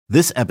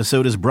This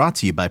episode is brought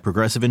to you by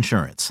Progressive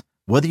Insurance.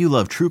 Whether you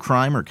love true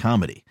crime or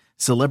comedy,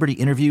 celebrity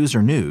interviews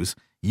or news,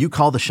 you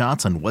call the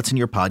shots on what's in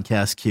your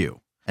podcast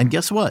queue. And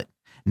guess what?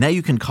 Now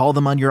you can call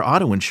them on your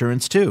auto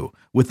insurance too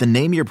with the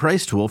Name Your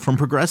Price tool from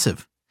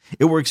Progressive.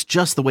 It works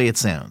just the way it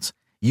sounds.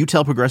 You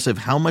tell Progressive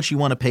how much you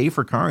want to pay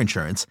for car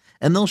insurance,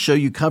 and they'll show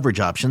you coverage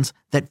options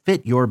that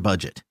fit your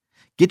budget.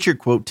 Get your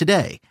quote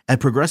today at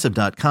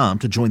Progressive.com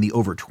to join the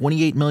over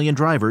 28 million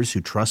drivers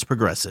who trust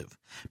Progressive.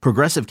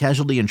 Progressive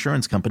Casualty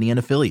Insurance Company and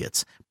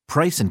Affiliates.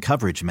 Price and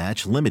coverage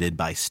match limited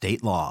by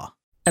state law.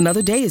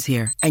 Another day is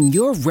here, and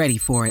you're ready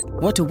for it.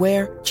 What to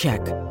wear?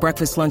 Check.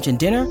 Breakfast, lunch, and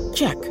dinner?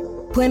 Check.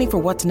 Planning for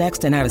what's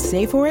next and how to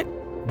save for it?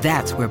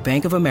 That's where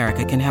Bank of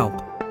America can help.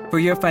 For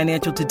your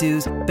financial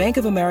to-dos, Bank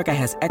of America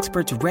has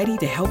experts ready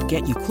to help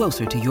get you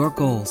closer to your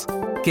goals.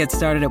 Get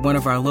started at one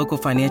of our local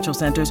financial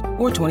centers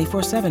or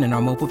 24/7 in our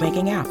mobile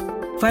banking app.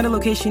 Find a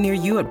location near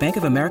you at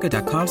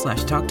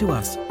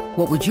bankofamerica.com/talktous.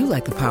 What would you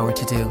like the power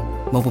to do?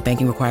 Mobile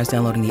banking requires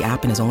downloading the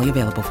app and is only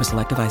available for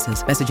select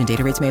devices. Message and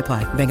data rates may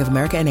apply. Bank of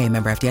America N.A.,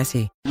 member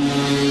FDIC.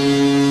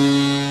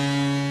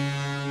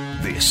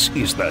 This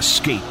is the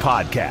Skate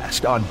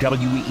Podcast on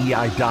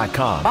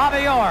WEEI.com.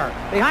 Bobby Orr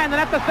behind the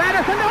net to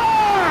Sanderson.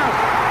 Orr!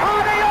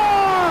 Bobby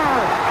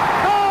Orr!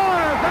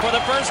 Scores! For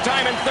the first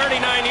time in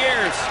 39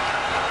 years,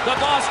 the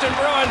Boston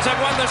Bruins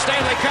have won the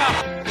Stanley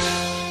Cup.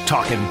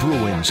 Talking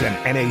Bruins and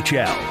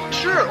NHL.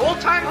 Sure,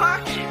 old-time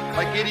hockey,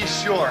 like Eddie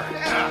Shore.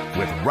 Yeah.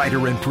 With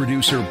writer and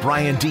producer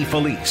Brian D.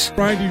 Felice.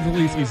 Brian D.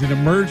 Felice is an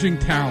emerging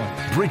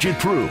talent. Bridget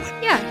Prue.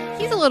 Yeah,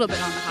 he's a little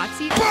bit on the hot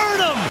seat. Burn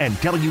him! And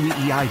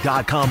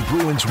WEEI.com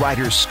Bruins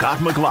writer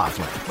Scott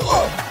McLaughlin.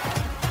 Oh,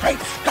 hey,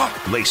 Scott.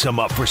 Lace him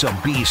up for some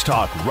Bees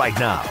talk right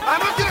now. I'm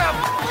looking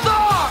at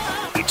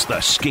dog. It's the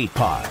Skate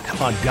Pod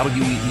on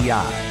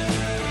WEEI.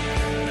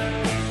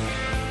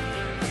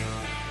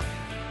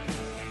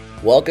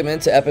 Welcome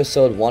into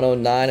episode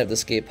 109 of the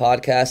Skate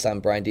Podcast.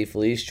 I'm Brian D.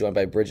 Felice, joined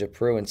by Bridget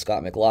Prue and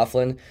Scott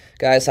McLaughlin.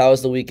 Guys, how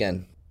was the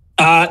weekend?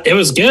 It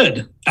was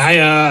good.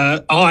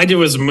 All I did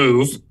was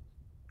move.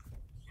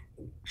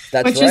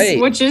 That's right.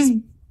 Which is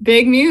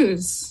big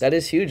news. That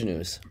is huge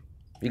news.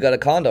 You got a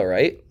condo,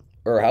 right?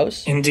 Or a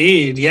house?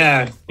 Indeed,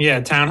 yeah.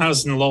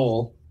 Townhouse in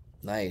Lowell.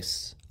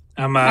 Nice.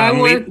 I'm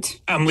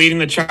leading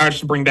the charge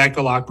to bring back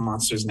the Loch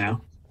Monsters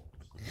now.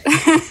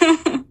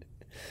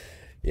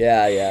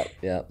 Yeah.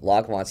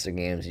 Loch Monster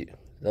games.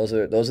 Those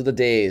are the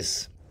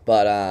days.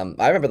 But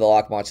I remember the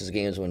Loch Monsters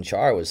games when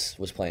Char was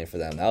playing for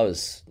them. That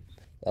was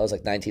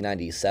like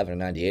 1997 or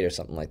 98 or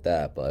something like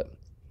that. But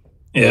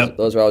yeah,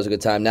 those were always a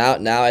good time.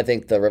 Now I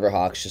think the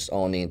Riverhawks just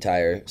own the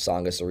entire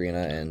Songus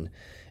Arena,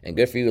 and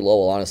good for you,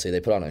 Lowell. Honestly,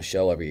 they put on a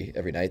show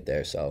every night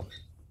there. So,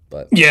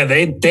 but yeah,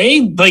 they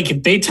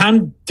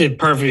timed it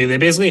perfectly. They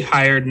basically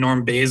hired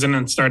Norm Bazin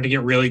and started to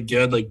get really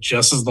good, like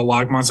just as the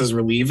Loch Monsters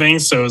were leaving.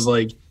 So it was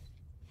like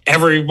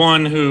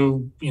everyone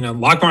who,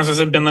 Loch Monsters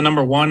had been the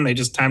number one. They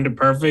just timed it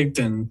perfect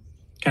and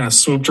kind of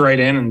swooped right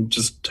in and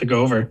just took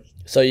over.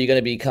 So are you going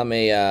to become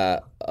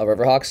a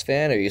Riverhawks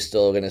fan, or are you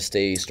still going to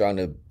stay strong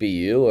to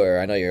BU? Or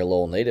I know you're a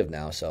Lowell native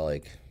now, so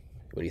what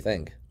do you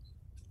think?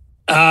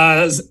 You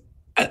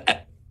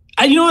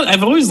know what?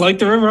 I've always liked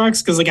the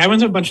Riverhawks because I went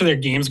to a bunch of their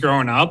games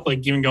growing up,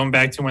 even going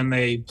back to when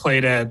they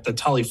played at the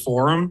Tully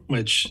Forum,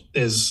 which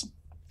it's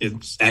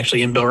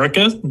actually in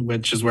Billerica,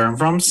 which is where I'm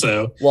from.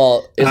 So,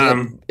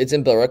 it's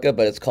in Billerica,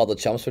 but it's called the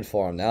Chelmsford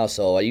Forum now.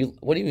 So, what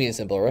do you mean it's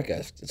in Billerica?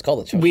 It's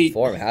called the Chelmsford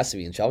Forum. It has to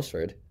be in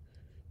Chelmsford.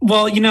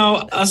 Well,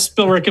 us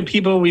Billerica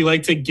people, we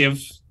like to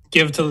give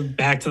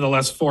back to the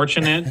less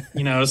fortunate.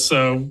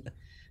 So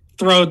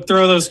throw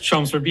those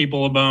Chelmsford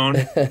people a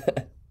bone.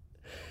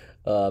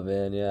 Oh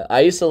man, yeah.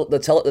 I used to the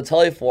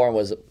Tully Forum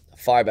was a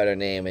far better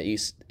name.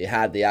 It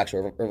had the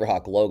actual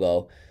Riverhawk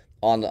logo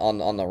on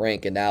the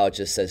rink, and now it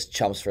just says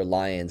Chelmsford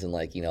Lions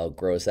and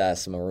gross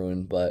ass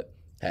maroon. But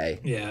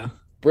hey, yeah.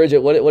 Bridget,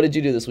 what did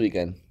you do this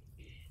weekend?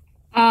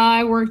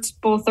 I worked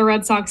both the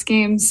Red Sox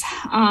games.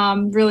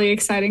 Really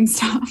exciting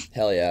stuff.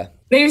 Hell yeah.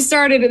 They've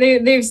started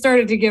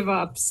to give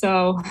up,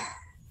 so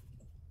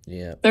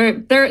yeah.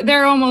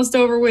 They're almost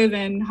over with,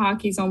 and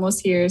hockey's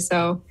almost here,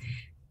 so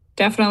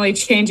definitely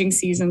changing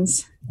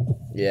seasons.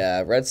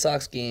 Yeah, Red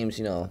Sox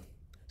games,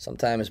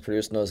 sometimes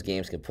producing those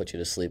games can put you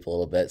to sleep a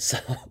little bit. So,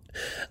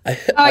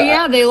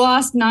 they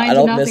lost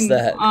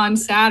 9-0 on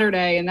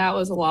Saturday, and that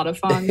was a lot of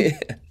fun.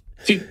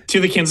 to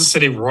the Kansas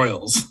City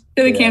Royals.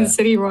 Kansas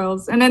City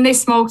Royals, and then they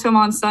smoked them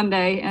on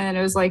Sunday, and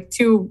it was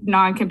two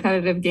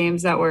non-competitive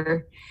games that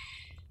were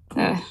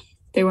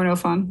they were no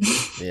fun.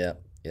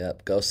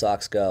 Yep. Go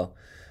Sox, go.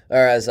 Or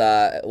as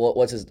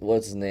what's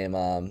his name?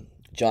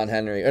 John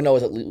Henry, or no,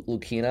 was it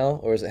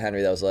Lucchino, or was it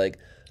Henry that was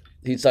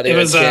he started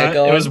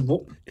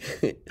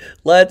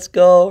let's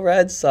go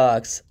Red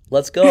Sox.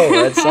 Let's go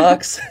Red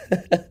Sox. I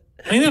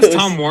think it was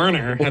Tom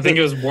Warner. I think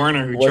it was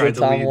Warner who tried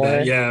to lead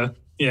Warner? That.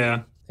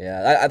 Yeah.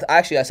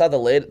 I saw the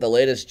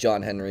latest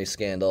John Henry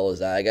scandal is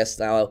that I guess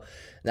now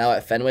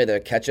at Fenway their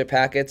ketchup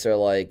packets are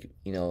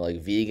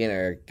vegan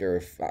or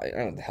I don't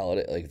know what the hell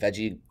it is,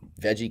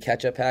 veggie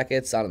ketchup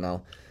packets. I don't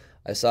know.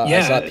 I saw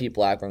Pete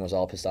Blackburn was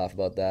all pissed off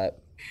about that.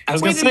 I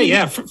was going to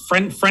say,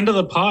 friend of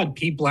the pod,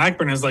 Pete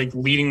Blackburn is like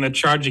leading the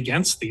charge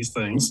against these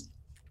things.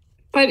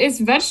 But it's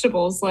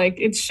vegetables. Like,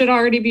 it should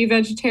already be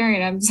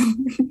vegetarian. I'm so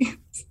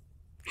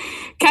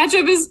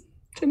Ketchup is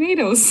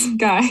tomatoes,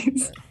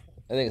 guys.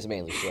 I think it's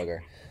mainly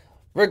sugar.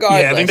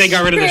 Regardless. Yeah, I think they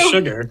got rid of the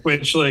sugar,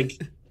 which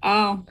like...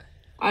 Oh,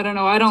 I don't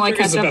know. I don't like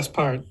ketchup. It's the best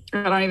part.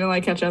 I don't even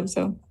like ketchup,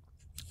 so...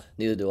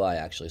 Neither do I,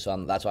 actually.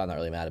 So that's why I'm not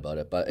really mad about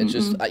it. But it's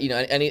just,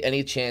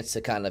 any chance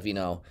to kind of,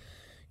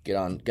 get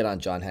on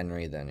John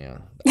Henry,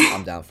 then,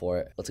 I'm down for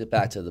it. Let's get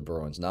back to the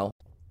Bruins, no?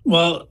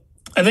 Well,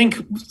 I think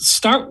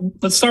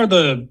let's start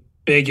the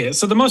biggest.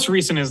 So the most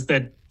recent is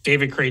that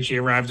David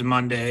Krejci arrived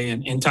Monday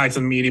and talked to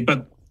the media.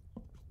 But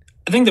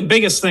I think the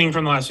biggest thing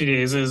from the last few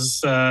days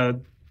is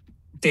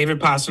David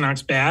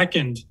Pastrnak's back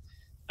and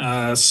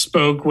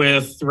spoke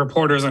with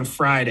reporters on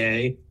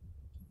Friday.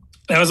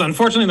 That was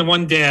unfortunately the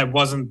one day I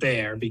wasn't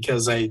there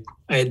because I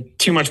had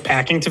too much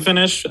packing to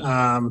finish.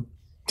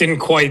 Didn't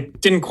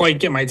quite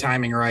get my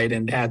timing right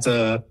and had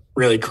to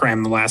really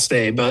cram the last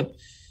day. But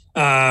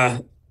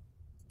so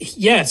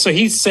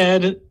he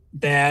said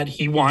that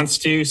he wants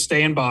to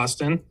stay in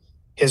Boston.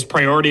 His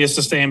priority is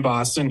to stay in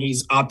Boston.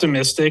 He's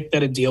optimistic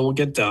that a deal will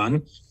get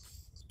done.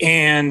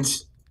 And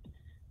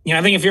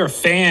I think if you're a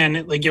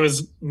fan, like, it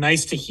was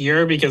nice to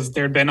hear because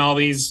there'd been all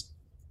these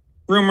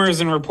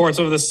rumors and reports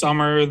over the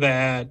summer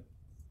that,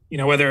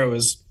 whether it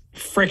was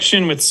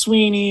friction with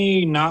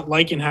Sweeney, not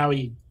liking how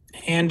he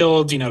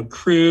handled,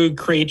 Krug,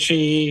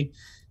 Krejci.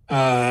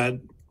 There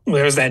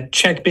was that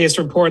check-based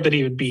report that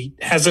he would be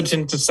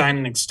hesitant to sign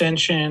an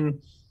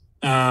extension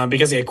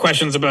because he had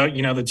questions about,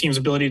 the team's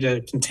ability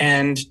to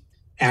contend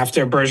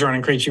after Bergeron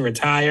and Krejci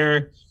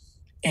retire.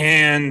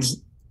 And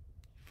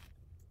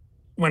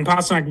when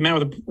Pastrnak met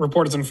with the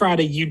reporters on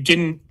Friday, you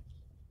didn't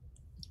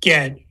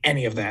get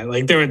any of that.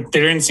 Like, there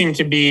didn't seem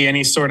to be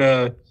any sort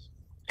of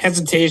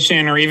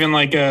hesitation or even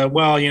like I'm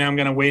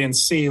going to wait and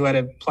see, let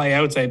it play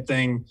out type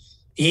thing.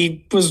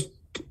 He was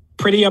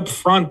pretty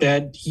upfront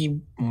that he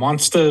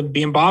wants to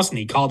be in Boston.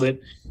 He called it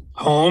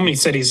home. He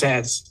said he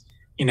has,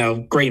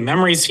 great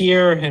memories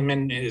here. Him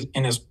and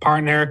his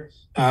partner,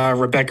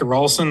 Rebecca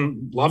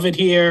Rolson, love it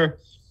here.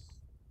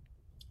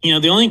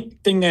 The only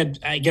thing that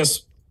I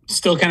guess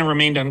still kind of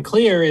remained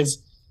unclear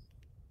is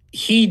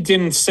he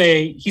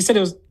said it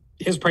was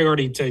his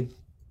priority to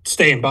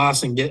stay in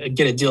Boston, get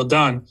a deal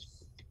done.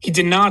 He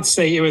did not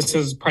say it was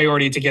his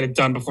priority to get it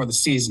done before the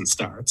season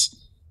starts.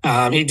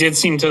 He did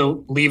seem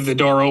to leave the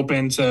door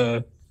open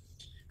to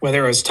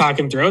whether it was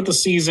talking throughout the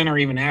season or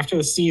even after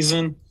the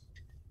season.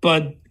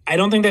 But I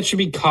don't think that should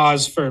be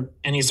cause for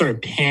any sort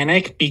of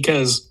panic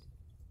because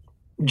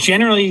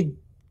generally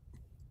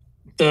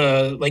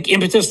the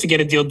impetus to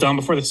get a deal done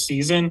before the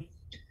season,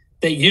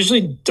 that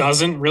usually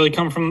doesn't really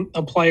come from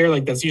a player.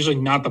 Like, that's usually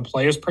not the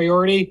player's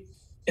priority.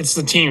 It's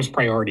the team's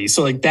priority.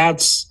 So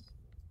that's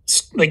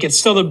it's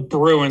still the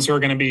Bruins who are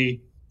going to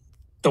be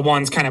the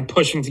ones kind of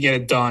pushing to get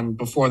it done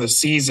before the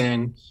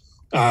season,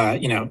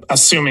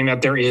 assuming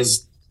that there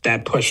is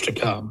that push to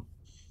come.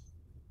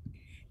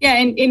 Yeah.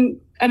 And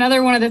in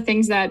another one of the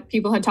things that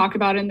people had talked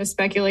about in the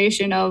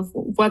speculation of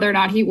whether or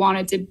not he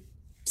wanted to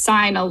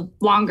sign a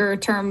longer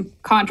term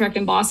contract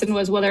in Boston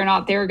was whether or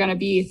not they were going to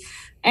be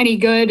any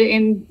good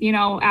in,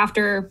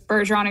 after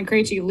Bergeron and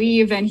Krejci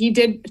leave. And he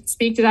did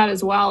speak to that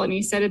as well. And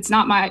he said, it's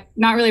not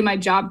really my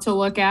job to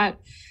look at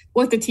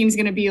what the team's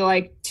going to be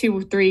like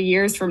 2-3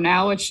 years from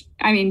now, which,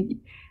 I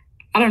mean,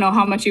 I don't know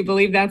how much you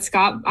believe that,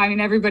 Scott. I mean,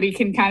 everybody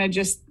can kind of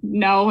just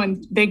know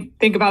and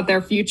think about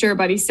their future,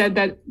 but he said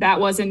that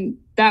wasn't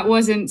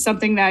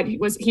something that he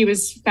was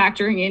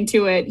factoring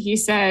into it. He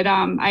said,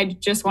 I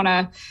just want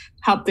to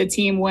help the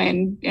team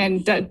win.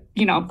 And,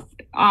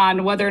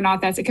 on whether or not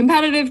that's a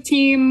competitive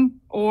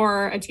team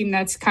or a team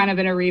that's kind of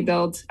in a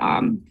rebuild.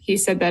 He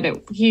said that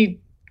he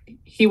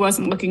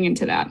wasn't looking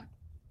into that.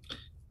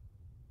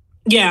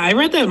 Yeah, I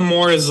read that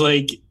more as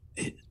I'm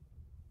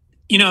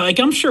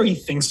sure he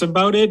thinks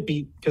about it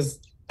because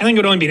I think it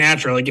would only be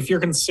natural. Like, if you're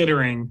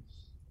considering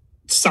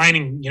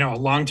signing, a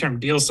long-term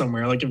deal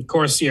somewhere, like, of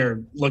course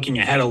you're looking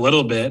ahead a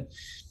little bit.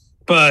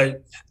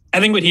 But I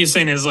think what he's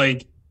saying is,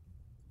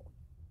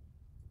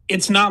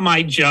 it's not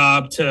my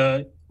job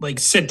to,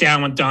 sit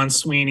down with Don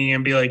Sweeney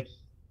and be like,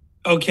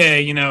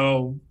 okay,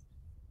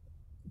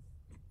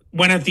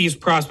 when are these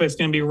prospects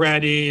going to be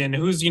ready and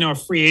who's, a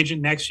free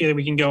agent next year that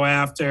we can go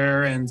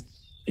after and,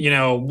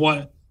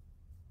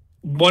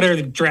 what are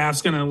the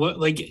drafts going to look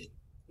like?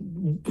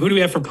 Who do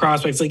we have for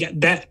prospects?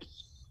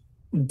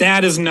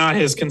 That is not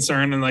his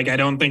concern. And I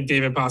don't think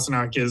David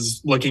Pastrnak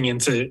is looking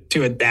into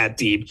it that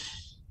deep,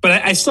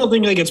 but I still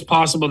think it's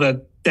possible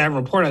that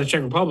report out of the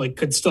Czech Republic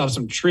could still have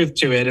some truth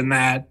to it. And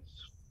that,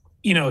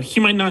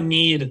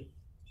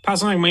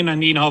 Pastrnak might not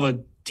need all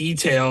the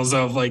details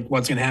of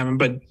what's going to happen,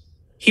 but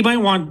he might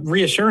want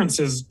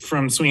reassurances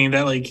from Sweeney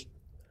that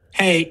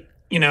hey,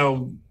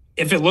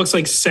 if it looks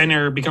like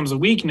center becomes a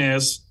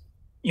weakness,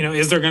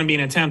 is there going to be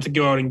an attempt to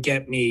go out and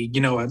get me,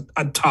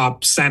 a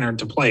top center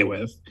to play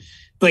with?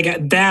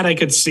 That I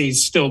could see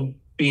still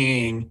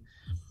being,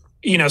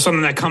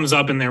 something that comes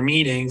up in their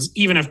meetings,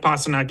 even if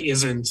Pastrnak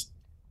isn't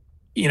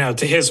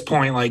to his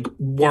point, like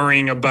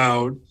worrying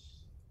about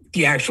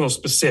the actual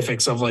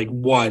specifics of like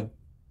what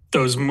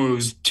those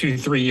moves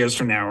 2-3 years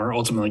from now are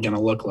ultimately going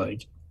to look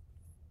like.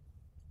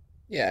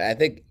 Yeah, I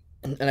think,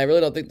 and I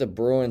really don't think the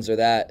Bruins are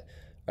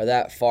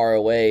that far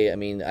away. I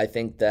mean, I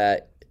think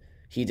that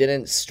he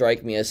didn't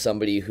strike me as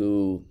somebody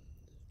who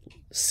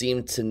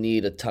seemed to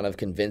need a ton of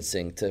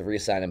convincing to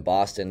re-sign in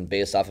Boston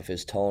based off of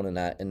his tone in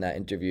that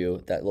interview,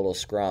 that little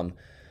scrum.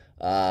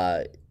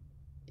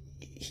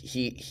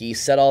 He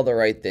said all the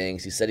right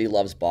things. He said he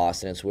loves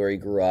Boston. It's where he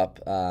grew up,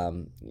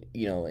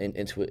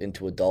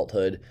 into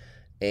adulthood,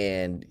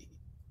 and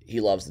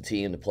he loves the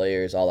team, the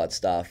players, all that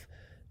stuff.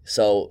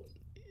 So,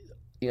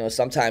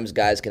 sometimes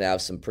guys can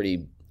have some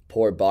pretty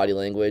poor body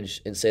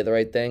language and say the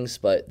right things,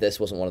 but this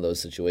wasn't one of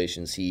those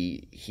situations.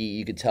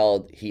 You could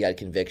tell he had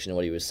conviction in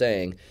what he was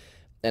saying.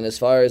 And as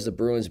far as the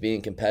Bruins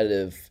being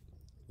competitive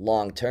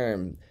long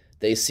term,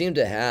 they seem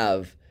to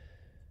have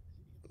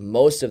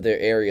most of their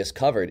areas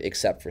covered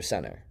except for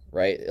center,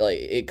 right? Like,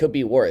 it could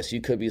be worse.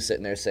 You could be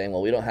sitting there saying,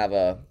 well, we don't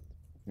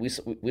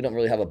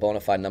really have a bona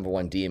fide number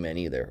one D-man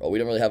either, or we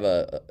don't really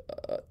have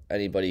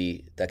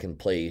anybody that can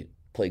play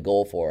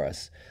goal for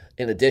us,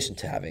 in addition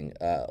to having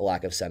a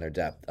lack of center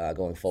depth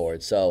going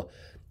forward. So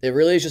it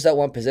really is just that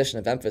one position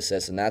of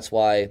emphasis, and that's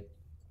why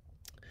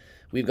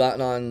we've gotten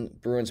on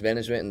Bruins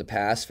management in the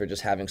past for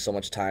just having so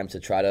much time to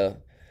try to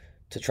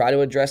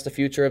address the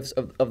future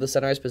of the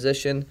center ice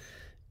position,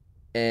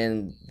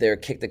 and their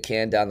kick the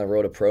can down the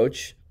road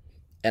approach.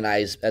 And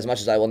as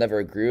much as I will never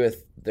agree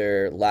with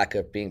their lack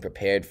of being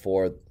prepared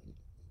for,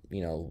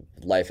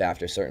 life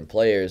after certain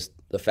players,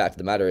 the fact of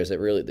the matter is that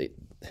really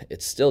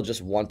it's still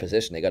just one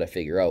position they got to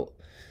figure out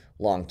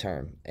long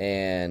term.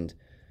 And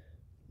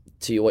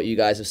to what you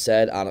guys have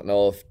said, I don't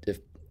know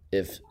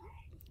if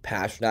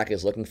Pastrnak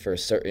is looking for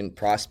certain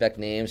prospect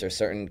names or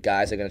certain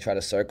guys they're going to try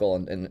to circle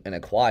and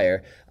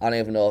acquire. I don't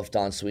even know if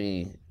Don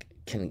Sweeney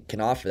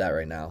can offer that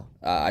right now.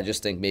 I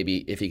just think maybe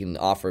if he can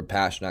offer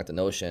Pastrnak the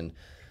notion,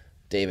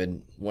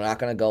 David, we're not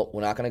going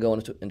to go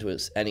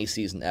into any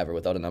season ever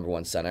without a number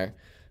one center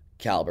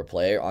caliber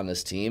player on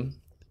this team.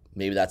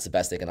 Maybe that's the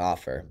best they can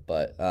offer.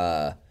 But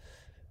I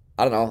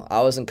don't know.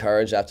 I was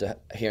encouraged after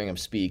hearing him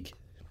speak.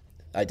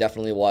 I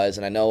definitely was,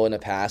 and I know in the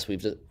past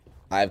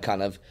I've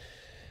kind of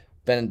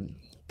been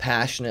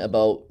passionate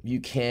about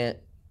you can't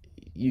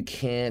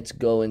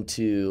go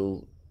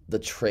into the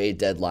trade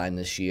deadline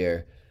this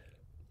year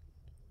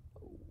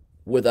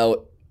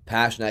without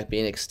Pastrnak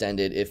being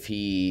extended if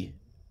he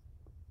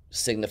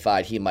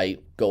signified he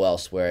might go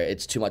elsewhere.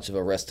 It's too much of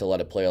a risk to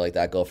let a player like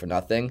that go for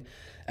nothing.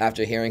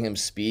 After hearing him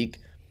speak,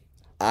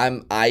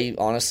 I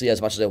honestly,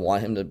 as much as I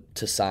want him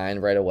to sign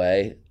right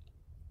away,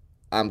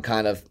 I'm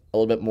kind of a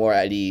little bit more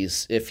at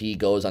ease if he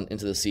goes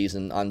into the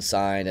season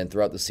unsigned and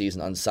throughout the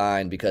season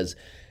unsigned, because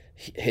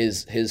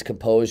his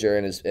composure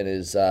and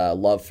his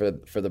love for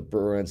the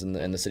Bruins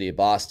and the city of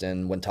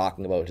Boston when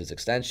talking about his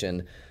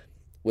extension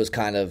was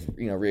kind of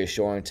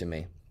reassuring to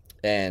me.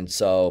 And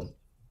so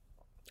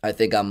I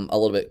think I'm a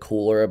little bit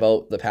cooler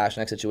about the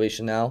Pastrnak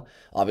situation now.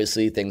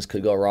 Obviously, things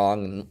could go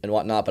wrong and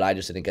whatnot, but I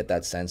just didn't get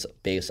that sense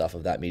based off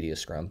of that media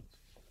scrum.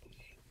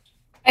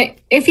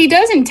 If he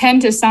does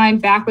intend to sign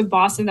back with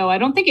Boston, though, I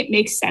don't think it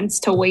makes sense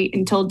to wait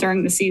until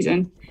during the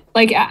season.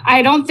 Like,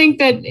 I don't think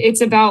that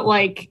it's about,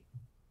 like,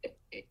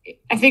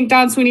 I think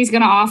Don Sweeney's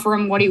going to offer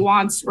him what he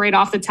wants right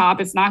off the top.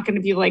 It's not going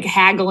to be like a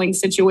haggling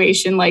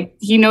situation. Like,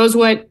 he knows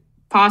what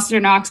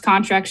Pasternak's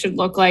contract should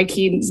look like.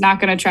 He's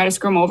not going to try to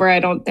screw him over, I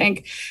don't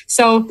think.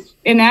 So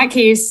in that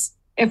case,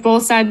 if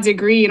both sides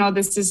agree,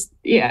 this is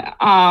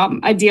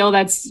a deal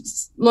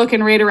that's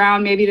looking right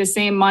around maybe the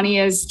same money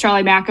as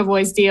Charlie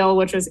McAvoy's deal,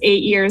 which was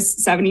 8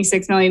 years,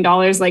 $76 million.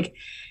 Like,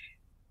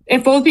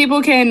 if both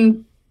people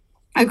can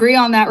agree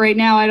on that right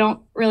now, I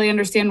don't really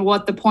understand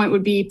what the point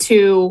would be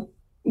to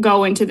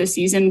go into the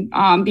season,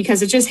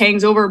 because it just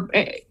hangs over.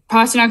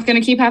 Pasternak's going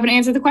to keep having to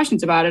answer the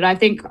questions about it. I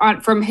think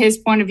from his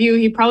point of view,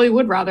 he probably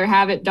would rather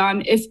have it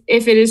done. If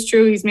it is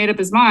true, he's made up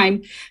his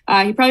mind.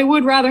 He probably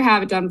would rather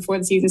have it done before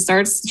the season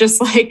starts, just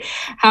like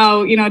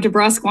how,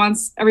 DeBrusk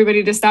wants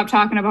everybody to stop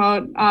talking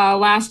about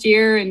last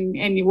year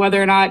and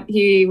whether or not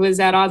he was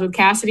at odds with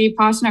Cassidy.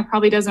 Pastrnak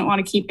probably doesn't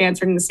want to keep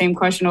answering the same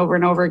question over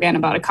and over again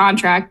about a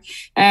contract,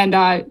 and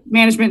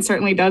management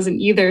certainly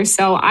doesn't either.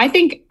 So I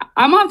think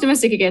I'm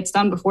optimistic it gets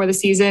done before the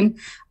season,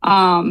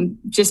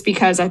 just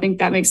because I think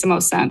that makes the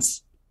most sense.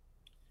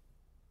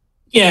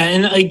 Yeah,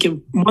 and like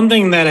one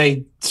thing that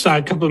I saw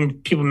a couple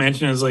of people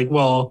mention is like,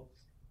 well,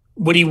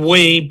 would he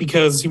wait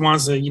because he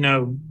wants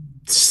to,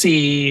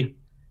 see,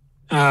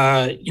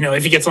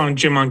 if he gets on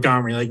Jim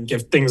Montgomery, like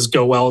if things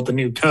go well with the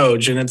new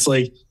coach, and it's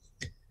like,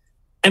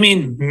 I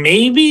mean,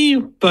 maybe,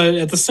 but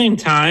at the same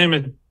time,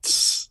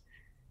 it's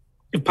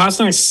if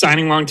Pasternak's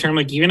signing long term,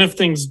 like even if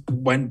things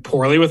went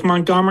poorly with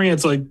Montgomery,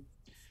 it's like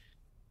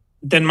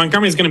then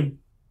Montgomery's gonna,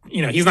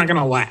 he's not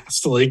gonna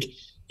last, like.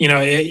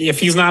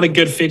 If he's not a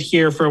good fit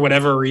here for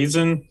whatever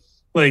reason,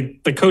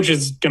 like the coach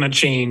is going to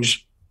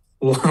change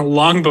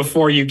long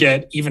before you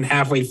get even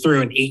halfway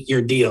through an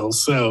 8-year deal.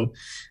 So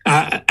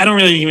I don't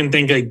really even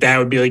think like that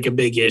would be like a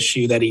big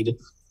issue that he'd,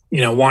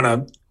 want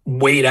to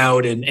wait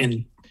out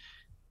and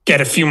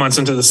get a few months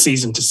into the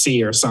season to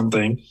see or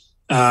something.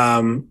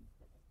 So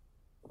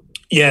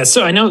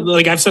I know,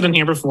 like I've said in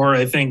here before,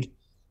 I think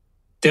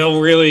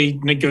they'll really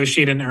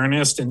negotiate in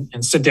earnest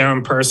and sit down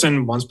in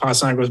person once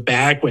Pastrnak was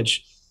back,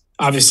 which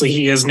obviously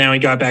he is now. He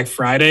got back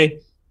Friday.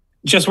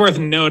 Just worth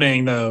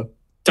noting, though,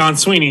 Don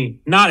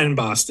Sweeney, not in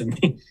Boston.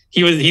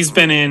 He's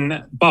been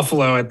in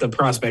Buffalo at the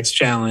Prospects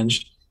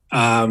Challenge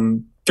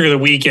through the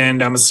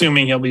weekend. I'm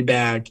assuming he'll be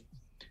back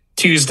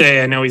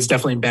Tuesday. I know he's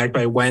definitely back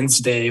by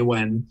Wednesday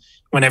when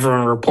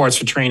everyone reports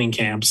for training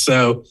camp.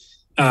 So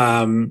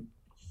could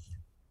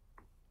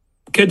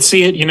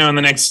see it, in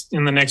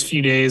the next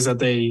few days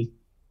that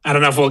I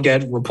don't know if we'll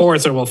get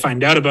reports or we'll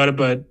find out about it,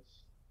 but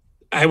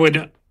I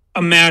would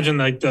imagine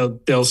like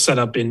they'll set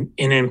up an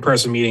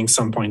in-person meeting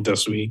some point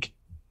this week.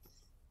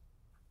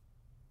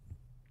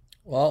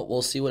 Well,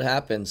 we'll see what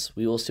happens.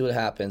 We will see what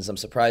happens. I'm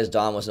surprised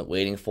Don wasn't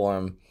waiting for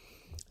him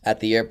at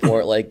the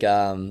airport. Like,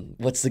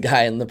 what's the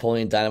guy in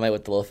Napoleon Dynamite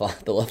with the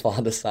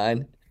LaFonda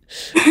sign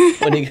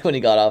when he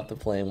got off the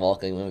plane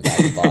walking when we got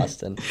to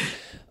Boston.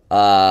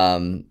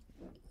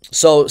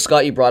 So,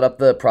 Scott, you brought up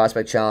the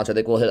Prospect Challenge. I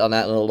think we'll hit on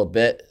that in a little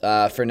bit.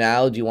 For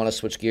now, do you want to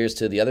switch gears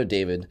to the other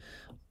David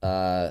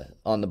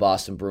on the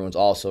Boston Bruins,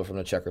 also from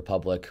the Czech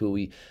Republic,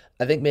 who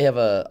I think may have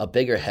a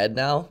bigger head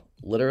now?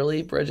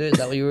 Literally, Bridget, is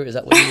that what you were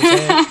saying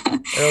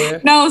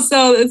earlier? No,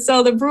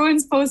 so the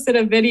Bruins posted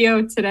a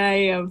video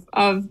today of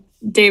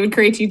David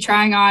Krejci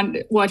trying on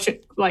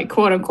like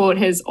quote unquote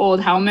his old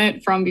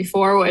helmet from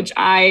before, which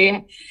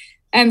I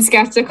am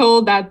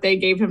skeptical that they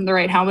gave him the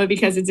right helmet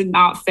because it did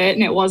not fit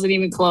and it wasn't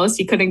even close.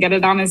 He couldn't get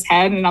it on his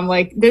head, and I'm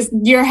like,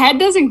 your head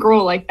doesn't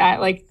grow like that.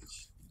 Like,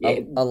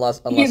 unless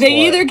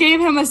they either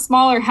gave him a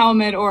smaller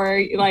helmet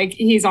or like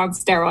he's on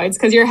steroids,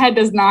 because your head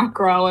does not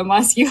grow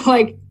unless you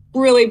like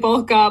really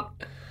bulk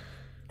up.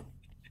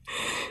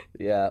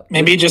 Yeah,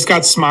 maybe he just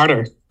got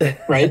smarter,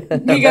 right?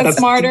 He got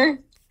smarter.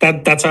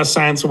 That's how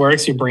science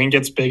works. Your brain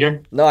gets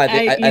bigger. No, I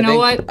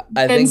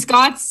think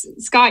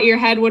Scott, your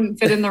head wouldn't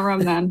fit in the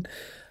room then.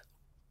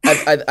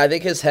 I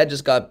think his head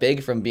just got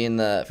big from being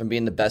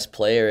the best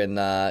player in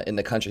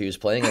the country he was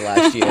playing in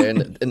last year,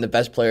 and the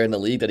best player in the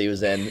league that he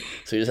was in.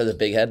 So he just has a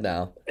big head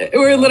now.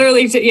 We're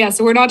literally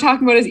so we're not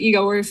talking about his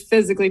ego. We're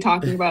physically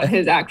talking about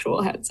his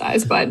actual head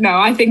size. But no,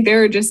 I think they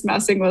were just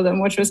messing with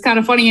him, which was kind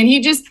of funny. And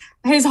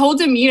his whole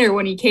demeanor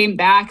when he came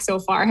back so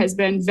far has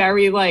been a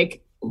very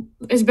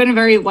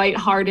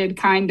lighthearted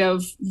kind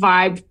of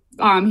vibe.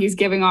 He's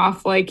giving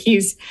off, like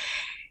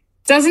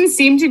doesn't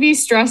seem to be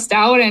stressed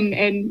out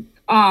and.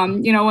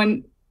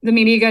 When the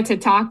media got to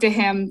talk to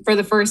him for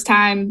the first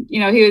time,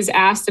 he was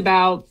asked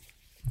about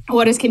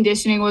what his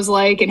conditioning was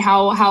like and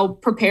how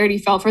prepared he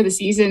felt for the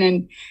season.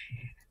 And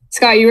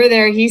Scott, you were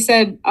there. He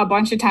said a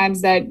bunch of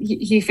times that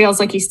he feels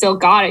like he still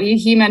got it.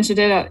 He mentioned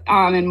it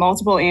in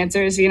multiple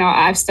answers.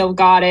 I've still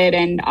got it,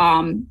 and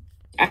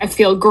I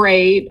feel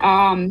great.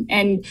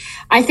 And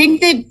I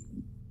think that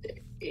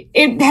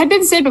it had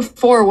been said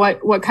before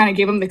what kind of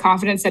gave him the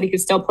confidence that he could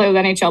still play with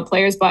NHL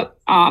players. But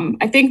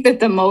I think that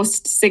the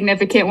most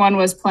significant one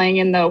was playing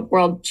in the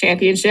World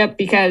Championship,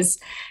 because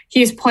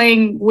he's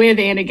playing with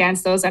and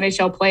against those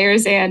NHL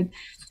players. And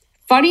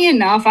funny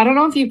enough, I don't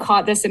know if you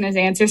caught this in his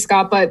answer,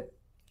 Scott, but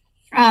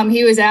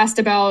he was asked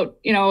about,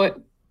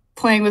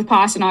 playing with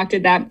Pastrnak,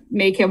 did that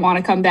make him want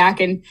to come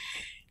back? And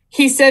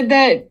he said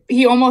that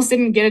he almost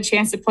didn't get a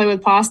chance to play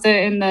with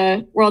Pasta in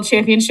the World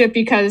Championship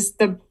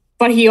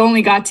but he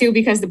only got to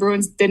because the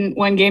Bruins didn't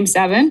win Game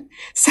 7.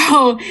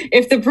 So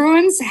if the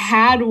Bruins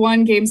had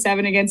won Game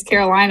 7 against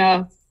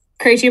Carolina,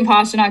 Krejci and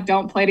Pastrnak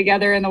don't play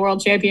together in the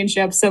World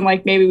Championships, and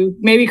like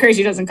maybe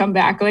Krejci doesn't come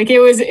back. Like it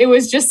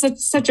was just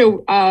such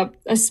a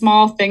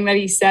small thing that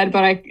he said,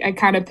 but I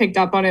kind of picked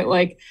up on it.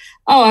 Like,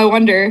 oh, I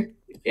wonder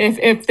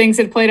if things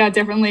had played out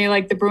differently,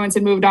 like the Bruins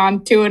had moved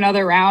on to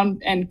another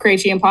round and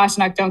Krejci and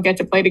Pastrnak don't get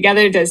to play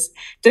together. Does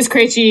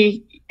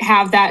Krejci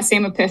have that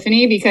same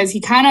epiphany? Because he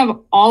kind of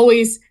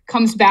always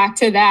comes back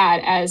to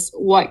that as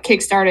what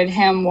kickstarted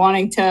him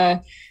wanting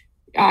to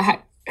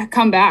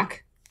come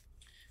back.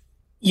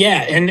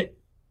 Yeah, and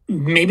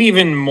maybe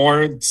even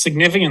more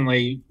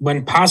significantly,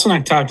 when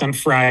Pastrnak talked on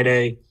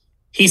Friday,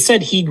 he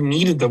said he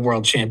needed the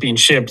World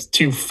Championship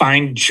to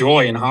find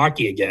joy in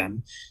hockey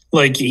again.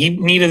 Like, he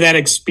needed that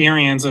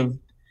experience of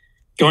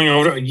going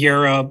over to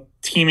Europe,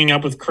 teaming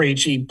up with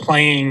Krejci,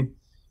 playing,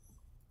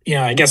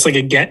 I guess like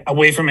a get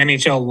away from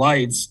NHL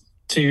lights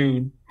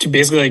to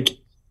basically like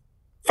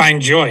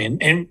find joy.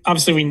 And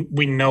obviously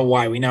we know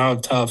why. We know how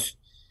tough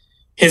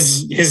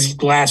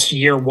his last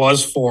year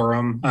was for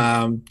him,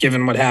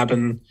 given what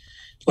happened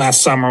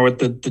last summer with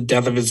the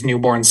death of his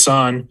newborn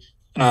son.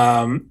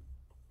 But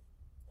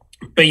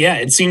yeah,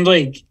 it seemed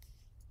like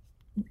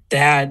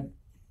that,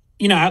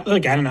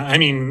 like, I don't know. I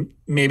mean,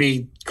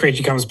 maybe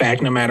Krejci comes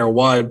back no matter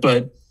what,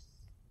 but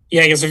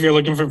yeah, I guess if you're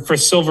looking for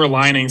silver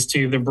linings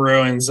to the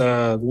Bruins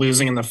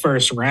losing in the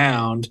first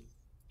round,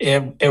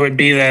 it would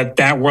be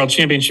that World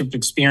Championship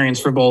experience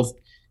for both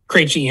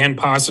Krejci and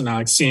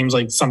Pastrnak seems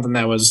like something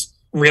that was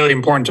really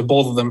important to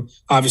both of them,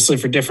 obviously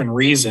for different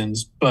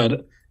reasons,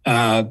 but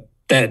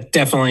that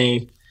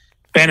definitely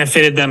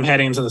benefited them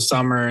heading into the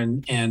summer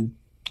and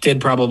did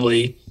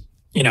probably,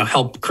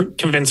 help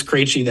convince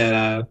Krejci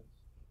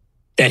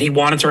that he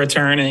wanted to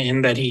return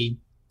and that he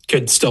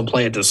could still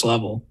play at this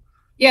level.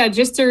 Yeah,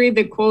 just to read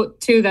the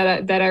quote too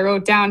that I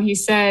wrote down, he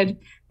said,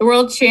 the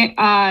world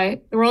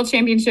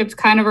championships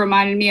kind of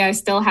reminded me I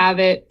still have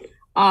it.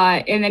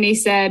 And then he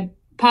said,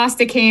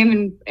 Pasta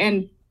came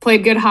and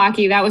played good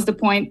hockey. That was the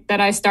point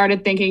that I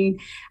started thinking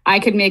I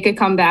could make a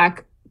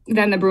comeback.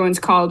 Then the Bruins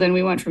called and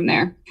we went from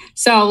there.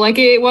 So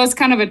it was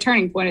kind of a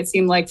turning point, it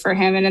seemed like, for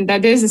him. And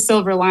that is a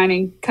silver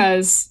lining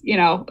because,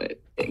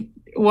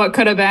 what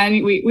could have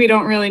been, we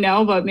don't really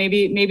know, but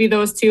maybe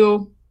those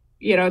two,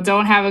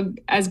 don't have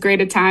as great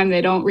a time.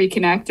 They don't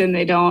reconnect and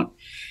they don't.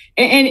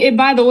 And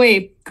by the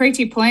way,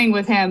 Krejci playing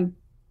with him,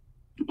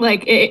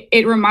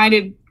 it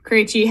reminded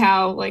Krejci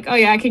how oh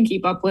yeah, I can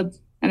keep up with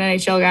an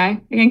NHL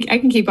guy. I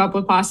can keep up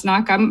with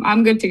Pastrnak.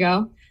 I'm good to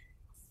go.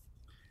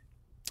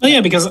 Oh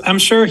yeah, because I'm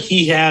sure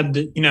he had,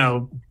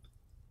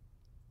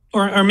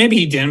 or maybe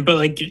he didn't,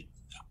 but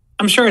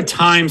I'm sure at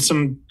times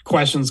some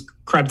questions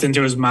crept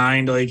into his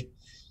mind,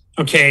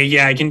 okay,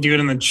 yeah, I can do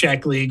it in the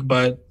Czech league,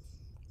 but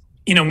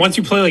once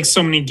you play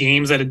so many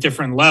games at a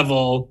different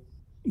level,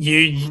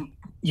 you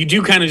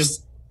do kind of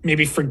just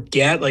maybe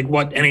forget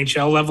what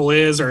NHL level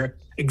is or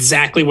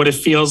exactly what it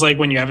feels like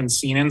when you haven't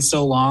seen it in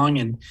so long.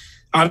 And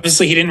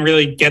obviously he didn't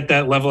really get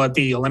that level at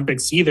the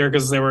Olympics either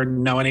because there were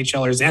no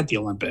NHLers at the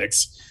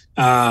Olympics.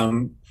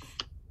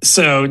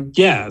 So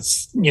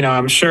yes,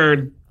 I'm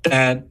sure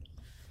that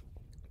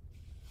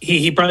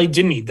he probably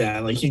did need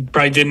that. He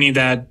probably did need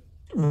that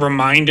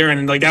reminder.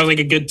 And that was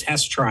a good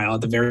test trial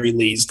at the very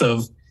least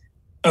of,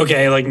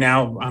 okay,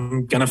 now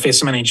I'm going to face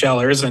some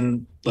NHLers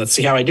and let's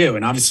see how I do.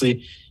 And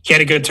obviously he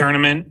had a good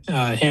tournament.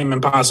 Him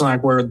and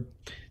Pastrnak were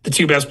the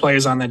two best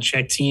players on that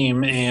Czech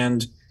team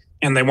and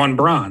they won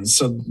bronze.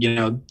 So,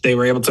 they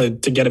were able to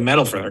get a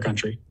medal for their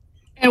country.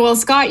 And well,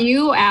 Scott,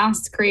 you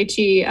asked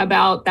Krejci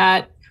about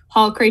that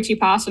Hall Krejci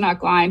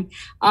Pastrnak line.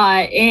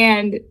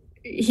 And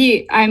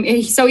he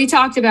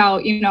talked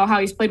about, how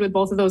he's played with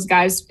both of those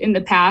guys in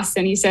the past.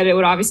 And he said it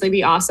would obviously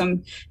be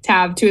awesome to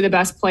have two of the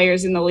best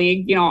players in the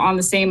league, on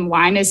the same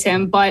line as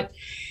him. But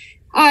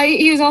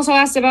he was also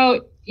asked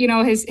about,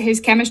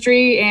 his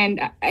chemistry and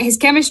his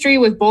chemistry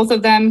with both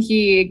of them.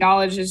 He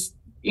acknowledges,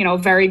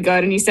 very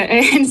good. And he said,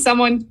 and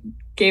someone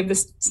gave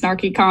this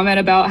snarky comment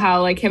about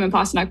how him and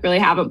Pastrnak really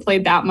haven't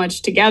played that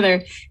much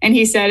together. And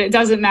he said, it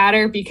doesn't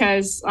matter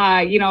because,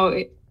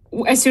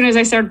 as soon as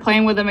I started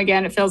playing with him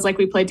again, it feels like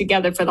we played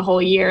together for the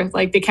whole year.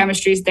 The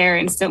chemistry's there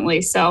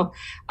instantly. So,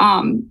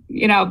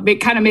 they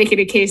kind of make it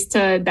a case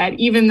to that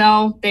even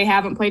though they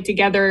haven't played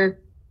together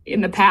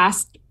in the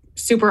past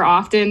super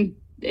often,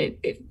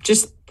 it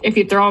just, if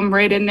you throw them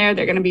right in there,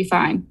 they're going to be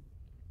fine.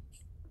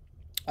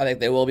 I think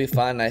they will be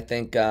fine. I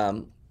think,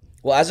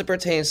 as it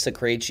pertains to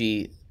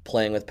Krejci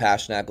playing with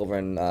Pastrnak over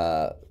in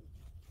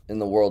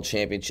the World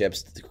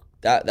Championships,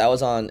 that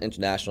was on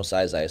international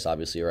size ice,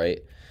 obviously, right?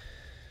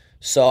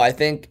 So I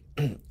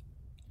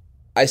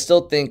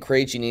still think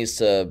Krejci needs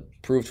to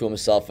prove to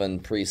himself in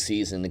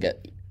preseason to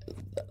get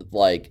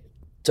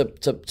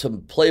to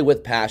play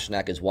with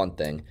Pastrnak is one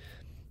thing.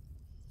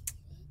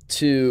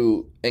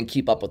 And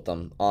keep up with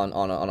them on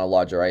a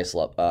larger ice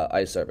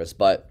surface,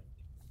 but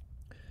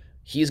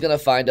he's gonna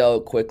find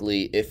out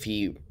quickly if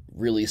he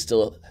really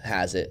still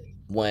has it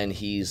when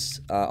he's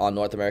on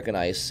North American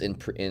ice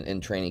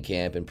in training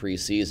camp and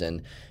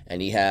preseason,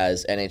 and he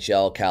has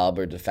NHL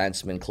caliber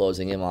defensemen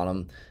closing in on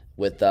him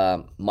with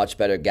much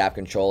better gap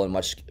control and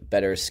much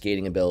better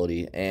skating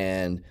ability.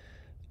 And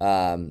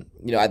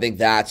I think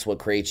that's what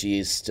Krejci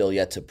is still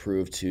yet to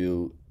prove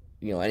to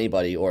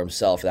anybody or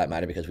himself for that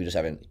matter, because he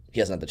hasn't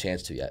had the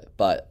chance to yet.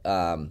 But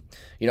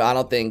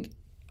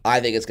I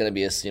think it's going to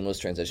be a seamless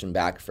transition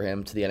back for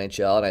him to the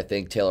NHL, and I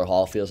think Taylor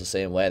Hall feels the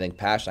same way. I think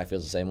Pastrnak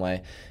feels the same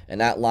way.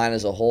 And that line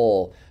as a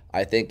whole,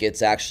 I think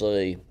it's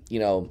actually,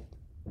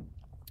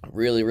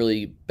 really,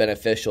 really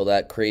beneficial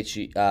that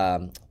Krejci,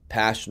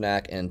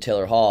 Pastrnak, and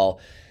Taylor Hall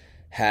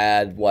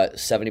had,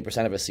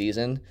 70% of a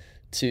season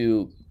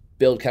to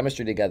build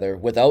chemistry together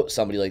without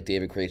somebody like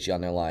David Krejci on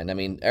their line. I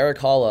mean, Erik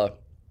Haula,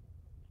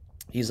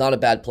 he's not a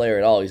bad player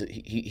at all.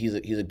 He's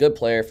a good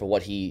player for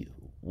what he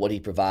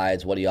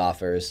provides, what he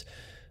offers.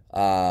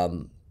 But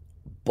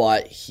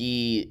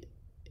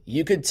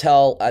you could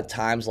tell at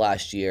times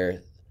last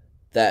year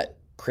that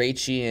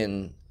Krejci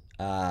and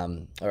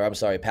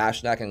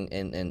Pastrnak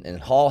and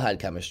Hall had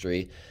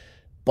chemistry,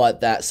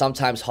 but that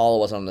sometimes Hall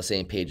wasn't on the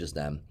same page as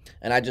them.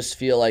 And I just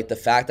feel like the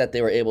fact that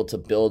they were able to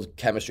build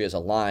chemistry as a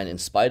line in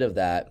spite of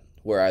that,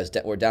 whereas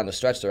we're down the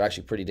stretch, they're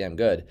actually pretty damn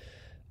good.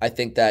 I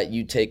think that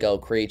you take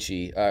out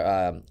Krejci,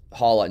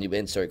 Hall, and you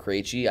insert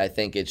Krejci, I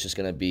think it's just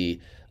going to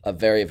be a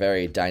very,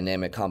 very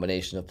dynamic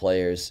combination of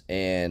players.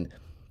 And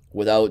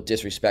without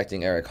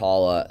disrespecting Erik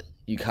Haula,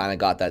 you kind of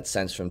got that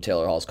sense from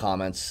Taylor Hall's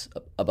comments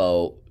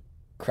about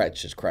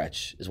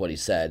Krejci is what he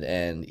said,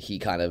 and he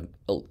kind of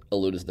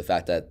alluded to the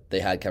fact that they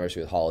had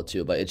chemistry with Holla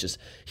too. But it's just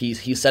he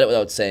said it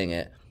without saying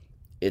it.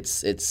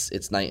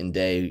 It's night and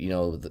day. You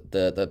know,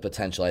 the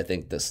potential I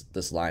think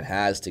this line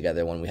has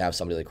together when we have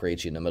somebody like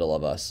Krejci in the middle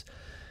of us,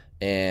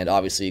 and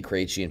obviously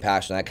Krejci and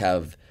Pastrnak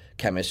have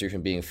chemistry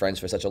from being friends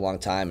for such a long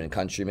time and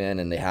countrymen,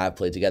 and they have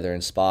played together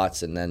in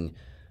spots. And then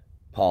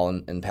Paul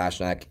and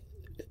Pastrnak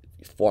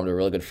formed a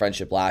really good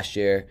friendship last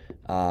year,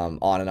 on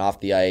and off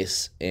the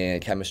ice,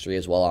 and chemistry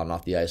as well on and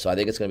off the ice. So I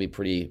think it's going to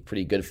be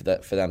pretty good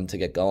for them to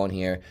get going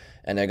here,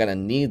 and they're going to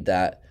need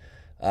that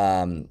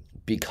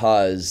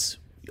because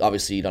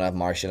obviously you don't have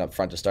Marchand up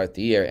front to start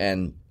the year.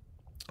 And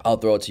I'll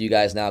throw it to you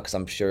guys now because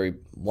I'm sure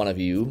one of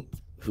you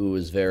who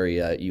is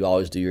very you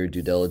always do your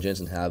due diligence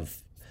and have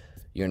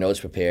your notes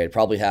prepared,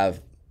 probably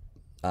have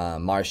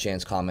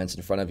Marchand's comments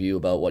in front of you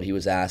about what he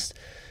was asked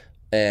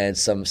and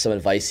some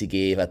advice he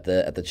gave at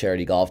the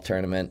charity golf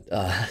tournament.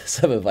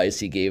 Some advice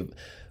he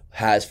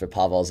has for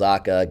Pavel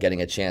Zacha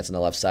getting a chance on the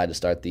left side to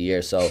start the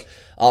year. So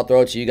I'll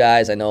throw it to you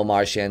guys. I know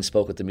Marchand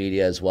spoke with the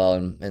media as well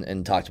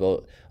and talked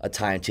about a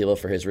timetable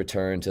for his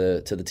return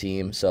to the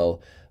team.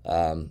 So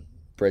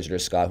Bridget or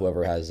Scott,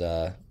 whoever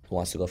who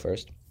wants to go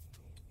first.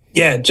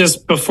 Yeah,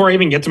 just before I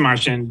even get to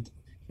Marchand,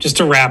 just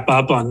to wrap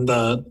up on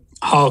the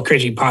Hall,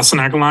 Krejci,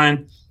 Pastrnak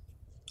line,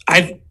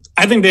 I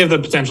think they have the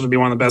potential to be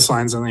one of the best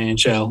lines in the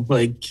NHL.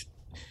 Like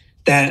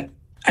that,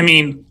 I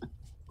mean,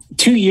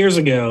 2 years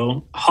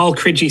ago, Hall,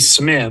 Krejci,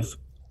 Smith,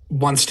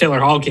 once Taylor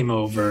Hall came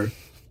over,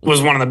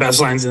 was one of the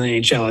best lines in the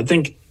NHL. I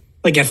think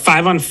like at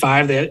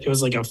 5-on-5, it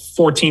was like a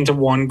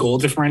 14-1 goal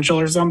differential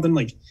or something.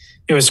 Like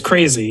it was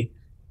crazy.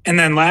 And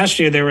then last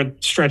year there were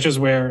stretches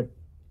where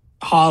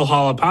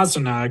Hall,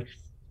 Pastrnak,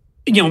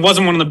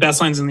 wasn't one of the best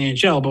lines in the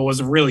NHL, but was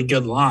a really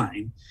good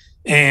line.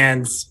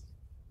 And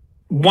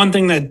one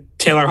thing that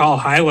Taylor Hall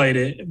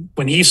highlighted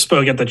when he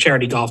spoke at the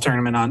charity golf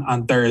tournament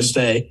on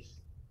Thursday,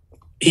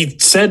 he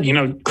said,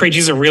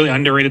 Krejci's a really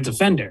underrated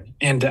defender.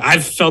 And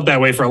I've felt that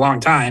way for a long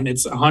time.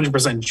 It's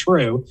 100%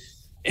 true.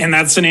 And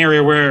that's an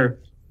area where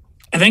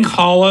I think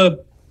Holla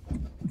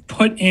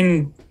put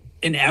in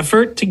an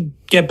effort to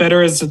get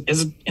better as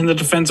in the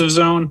defensive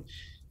zone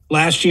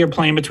last year,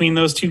 playing between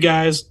those two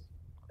guys.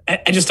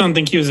 I just don't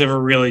think he was ever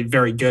really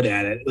very good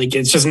at it. Like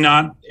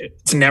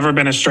it's never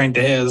been a strength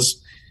of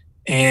his.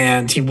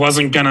 And he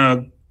wasn't going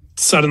to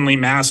suddenly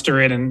master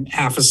it in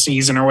half a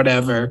season or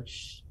whatever.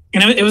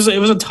 And it was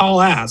a tall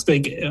ask.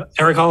 Like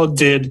Erik Haula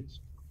did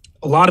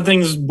a lot of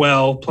things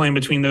well playing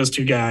between those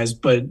two guys,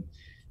 but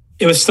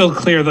it was still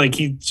clear like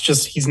he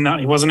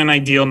wasn't an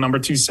ideal number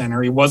two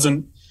center. He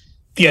wasn't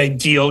the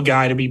ideal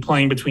guy to be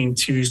playing between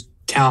two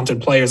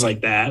talented players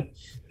like that.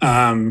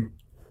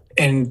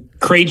 And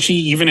Krejci,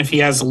 even if he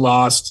has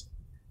lost,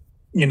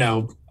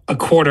 a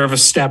quarter of a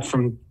step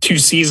from 2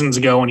 seasons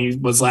ago when he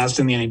was last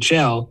in the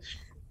NHL,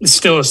 is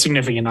still a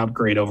significant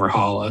upgrade over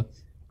Haula.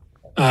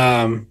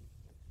 And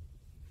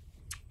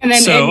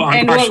then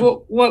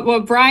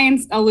what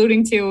Brian's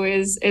alluding to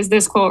is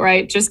this quote,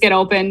 right? Just get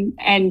open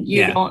and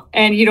you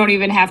don't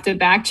even have to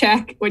back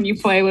check when you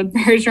play with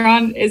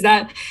Bergeron. Is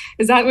that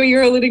what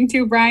you're alluding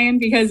to, Brian?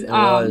 Because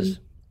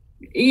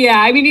yeah,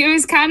 I mean, it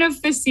was kind of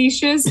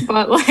facetious,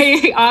 but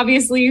like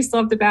obviously you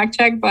still have to back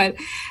check. But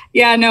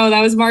yeah, no,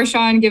 that was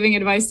Marchand giving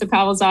advice to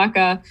Pavel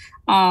Zacha,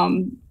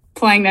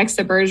 playing next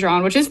to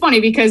Bergeron, which is funny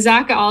because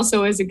Zacha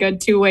also is a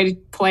good two-way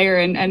player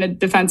and a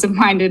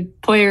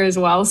defensive-minded player as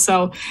well.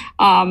 So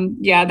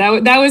yeah,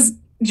 that was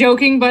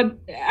joking, but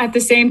at the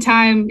same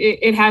time,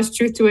 it has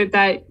truth to it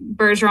that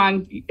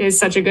Bergeron is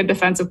such a good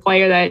defensive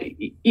player that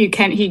you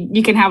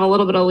can have a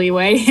little bit of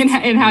leeway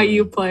in how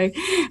you play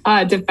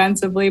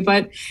defensively.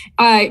 But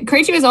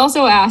Krejci was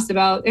also asked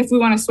about if we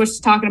want to switch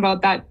to talking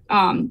about that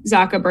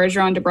Zacha,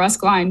 Bergeron,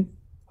 DeBrusk line.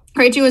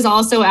 Krejci was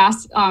also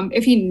asked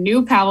if he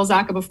knew Pavel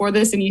Zacha before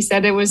this, and he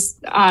said it was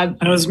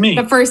me.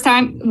 The first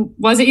time.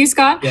 Was it you,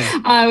 Scott?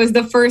 Yeah. It was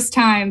the first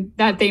time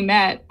that they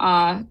met.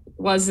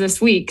 Was this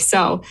week.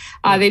 So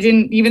they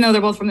didn't, even though they're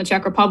both from the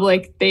Czech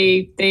Republic,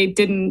 they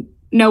didn't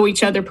know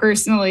each other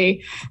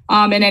personally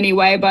in any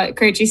way. But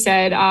Krejci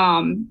said,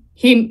 I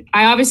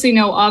obviously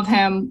know of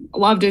him,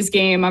 loved his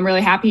game. I'm really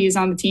happy he's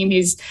on the team.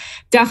 He's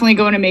definitely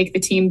going to make the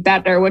team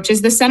better, which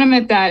is the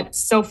sentiment that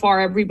so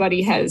far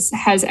everybody has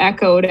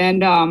echoed.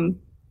 And,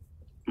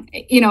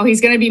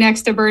 he's going to be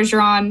next to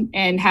Bergeron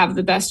and have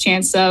the best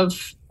chance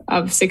of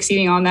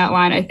succeeding on that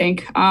line, I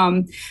think,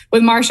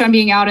 with Marchand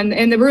being out.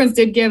 And the Bruins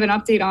did give an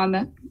update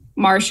on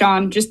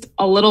Marchand just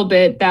a little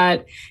bit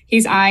that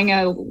he's eyeing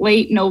a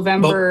late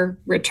November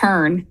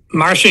return.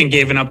 Marchand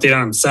gave an update on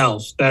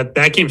himself.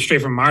 That came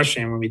straight from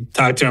Marchand when we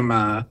talked to him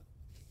at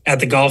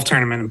the golf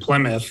tournament in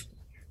Plymouth.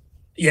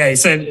 Yeah, he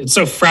said,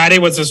 so Friday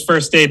was his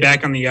first day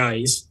back on the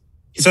ice.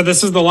 He said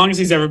this is the longest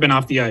he's ever been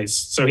off the ice.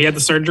 So he had the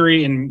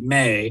surgery in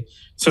May.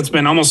 So it's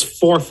been almost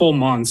 4 full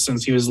months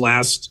since he was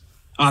last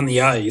on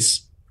the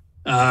ice.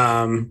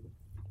 But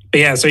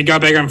yeah, so he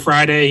got back on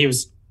Friday. He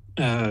was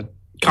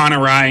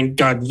Connor Ryan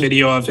got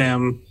video of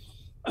him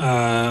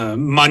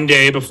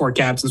Monday before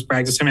captain's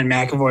practice. Him and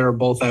McAvoy were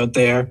both out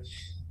there.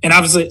 And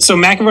obviously, so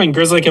McAvoy and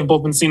Grizzly have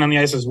both been seen on the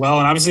ice as well.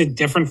 And obviously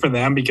different for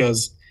them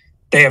because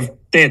they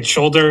had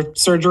shoulder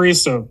surgery,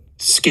 so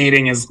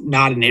skating is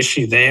not an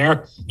issue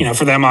there.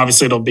 For them,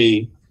 obviously it'll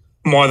be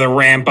more the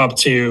ramp up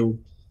to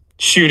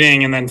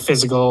shooting and then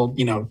physical,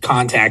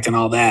 contact and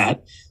all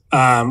that.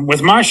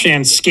 With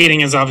Marchand,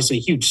 skating is obviously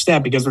a huge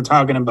step because we're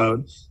talking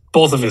about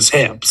both of his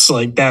hips.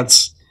 Like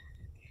that's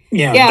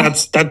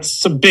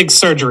a big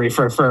surgery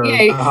for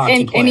a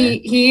hockey player. And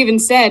he even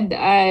said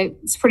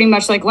it's pretty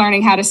much like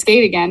learning how to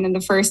skate again. And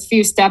the first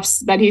few steps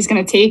that he's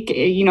going to take,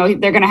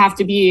 they're going to have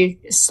to be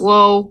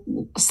slow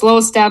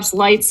steps,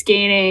 light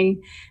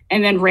skating,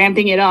 and then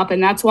ramping it up.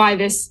 And that's why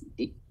this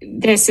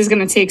is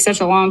going to take such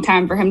a long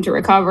time for him to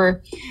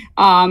recover.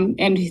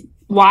 And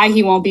why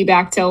he won't be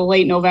back till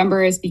late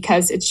November is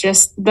because it's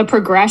just the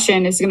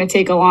progression is going to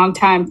take a long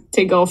time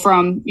to go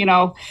from,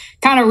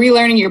 kind of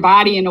relearning your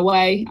body in a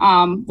way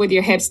with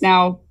your hips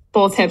now,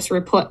 both hips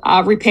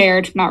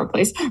repaired, not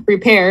replaced,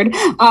 repaired.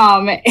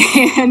 So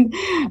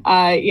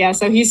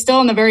he's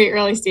still in the very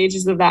early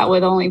stages of that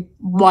with only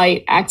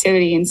light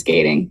activity and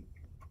skating.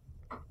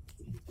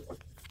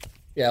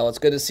 Yeah, well, it's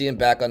good to see him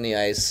back on the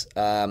ice.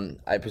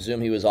 I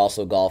presume he was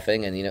also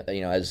golfing, and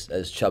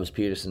as Chubbs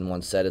Peterson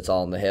once said, it's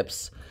all in the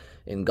hips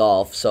in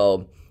golf.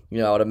 So,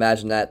 I would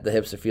imagine that the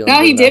hips are feeling.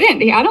 No, he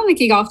didn't. I don't think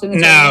he golfed in the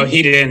tournament. No,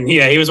 he didn't.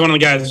 Yeah, he was one of the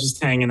guys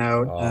just hanging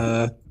out.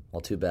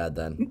 Well, too bad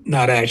then.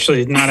 Not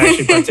actually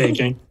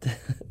partaking.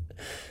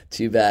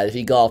 Too bad. If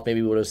he golfed,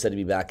 maybe we would have said he'd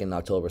be back in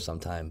October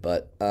sometime.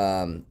 But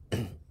I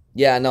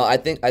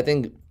think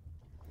Pavel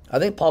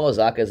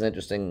Zacha is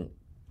an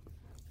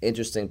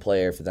interesting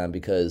player for them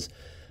because,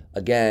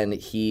 again,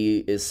 he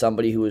is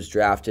somebody who was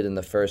drafted in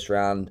the first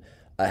round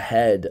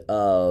ahead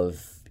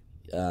of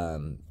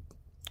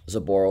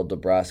Zaboral,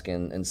 DeBrusque,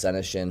 and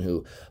Senyshyn,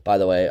 who, by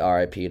the way,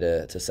 RIP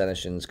to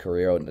Senyshin's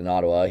career in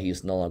Ottawa.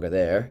 He's no longer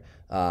there.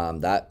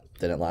 That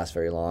didn't last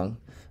very long.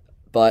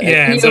 But he,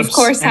 of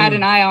course, had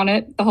an eye on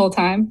it the whole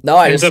time. No,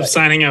 I ends up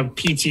signing a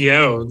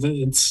PTO.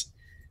 It's,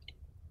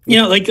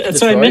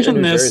 so I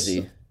mentioned this.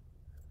 Jersey.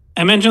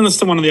 I mentioned this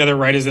to one of the other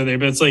writers the other day,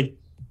 but it's like,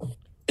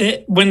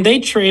 when they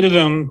traded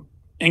him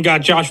and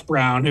got Josh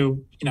Brown,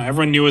 who,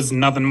 everyone knew was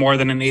nothing more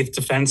than an eighth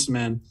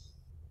defenseman,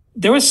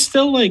 there was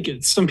still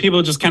some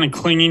people just kind of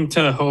clinging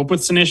to hope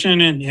with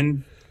Senyshyn,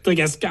 and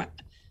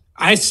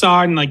I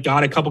saw and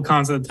got a couple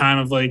comments at the time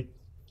of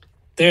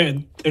they're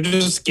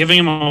just giving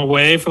him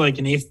away for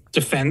an eighth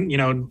defense,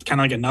 kind of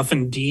like a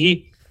nothing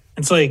D.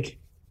 It's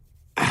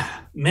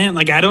man,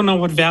 I don't know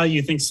what value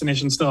you think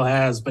Senyshyn still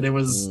has, but it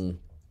was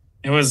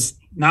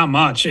not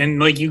much,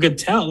 and you could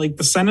tell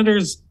the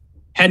Senators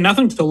had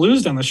nothing to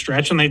lose down the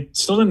stretch, and they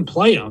still didn't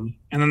play him,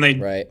 and then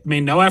they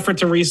made no effort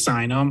to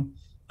re-sign him.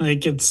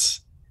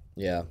 It's.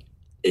 Yeah.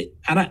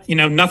 I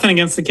don't, nothing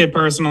against the kid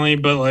personally,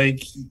 but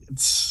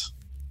it's.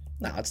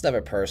 No, it's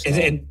never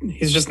personal.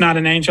 He's just not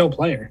an NHL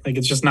player.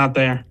 It's just not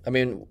there. I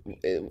mean,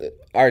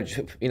 our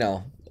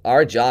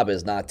job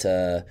is not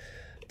to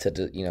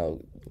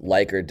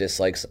like or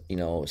dislike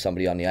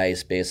somebody on the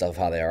ice based off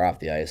how they are off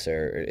the ice,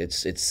 or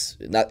it's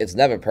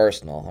never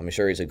personal. I'm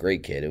sure he's a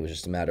great kid. It was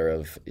just a matter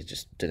of it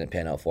just didn't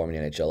pan out for him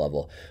at the NHL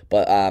level.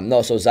 But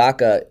no, so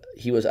Zacha,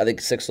 he was I think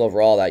 6th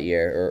overall that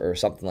year or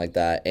something like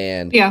that,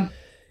 and yeah.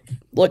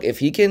 Look, if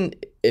he can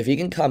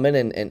come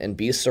in and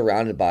be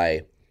surrounded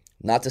by,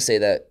 not to say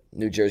that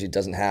New Jersey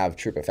doesn't have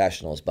true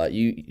professionals, but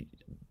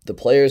the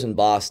players in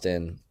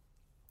Boston,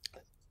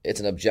 it's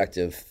an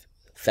objective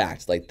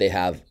fact. They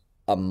have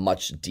a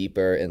much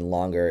deeper and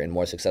longer and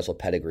more successful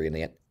pedigree in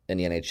the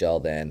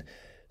NHL than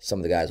some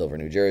of the guys over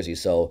in New Jersey.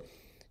 So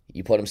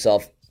you put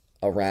himself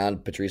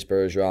around Patrice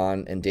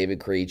Bergeron and David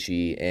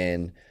Krejci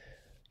and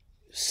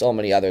so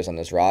many others on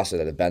this roster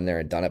that have been there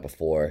and done it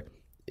before.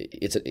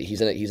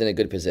 He's in a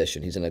good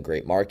position. He's in a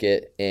great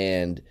market,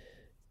 and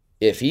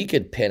if he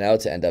could pin out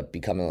to end up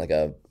becoming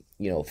a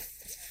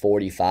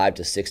 45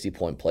 to 60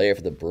 point player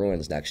for the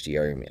Bruins next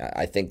year, I mean,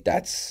 I think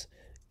that's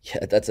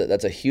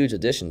a huge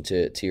addition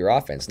to your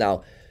offense.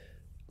 Now,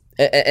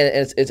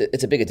 and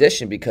it's a big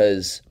addition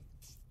because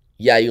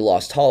you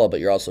lost Haula, but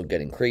you're also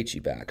getting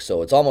Krejci back.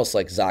 So it's almost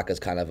like Zacha's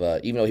kind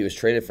of even though he was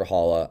traded for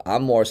Haula,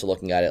 I'm more so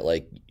looking at it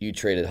like you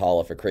traded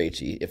Haula for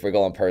Krejci if we're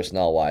going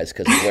personnel wise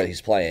because of where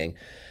he's playing.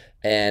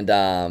 And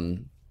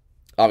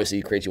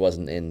obviously Krejci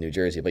wasn't in New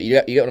Jersey, but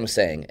you get what I'm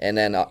saying. And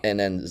then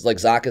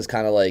Zacha's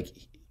kind of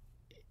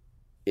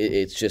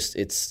it's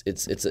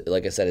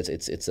like I said,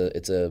 it's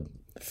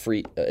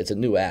a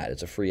new ad,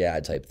 it's a free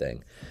ad type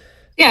thing.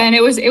 Yeah, and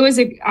it was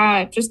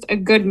just a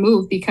good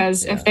move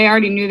because if they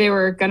already knew they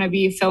were going to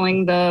be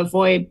filling the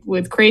void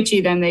with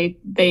Krejci, then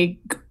they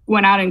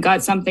went out and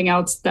got something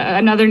else,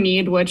 another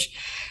need, which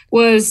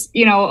was,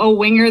 a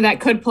winger that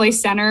could play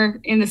center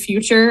in the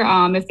future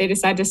if they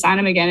decide to sign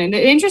him again. And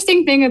the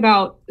interesting thing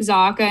about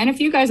Zacha and a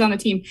few guys on the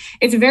team,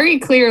 it's very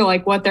clear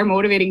what their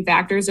motivating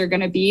factors are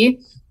going to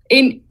be.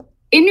 In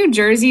New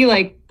Jersey,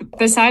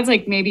 besides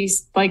like maybe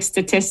like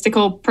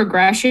statistical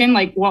progression,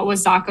 like what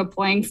was Zacha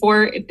playing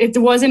for? It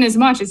wasn't as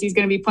much as he's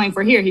going to be playing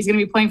for here. He's going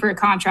to be playing for a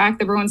contract.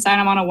 The Bruins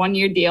signed him on a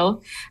 1-year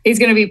deal. He's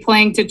going to be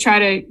playing to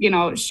try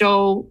to,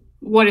 show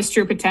what his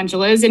true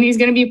potential is. And he's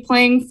going to be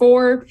playing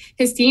for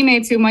his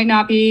teammates who might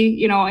not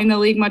be, in the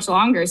league much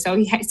longer. So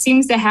he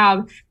seems to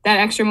have that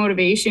extra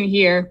motivation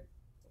here.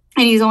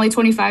 And he's only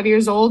 25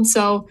 years old.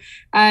 So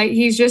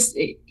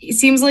it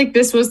seems like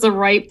this was the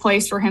right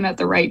place for him at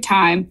the right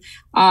time.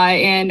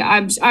 And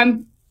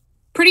I'm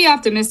pretty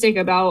optimistic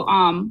about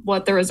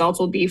what the results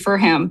will be for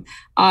him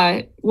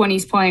when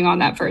he's playing on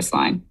that first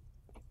line.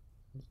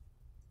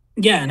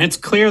 Yeah, and it's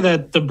clear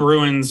that the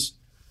Bruins,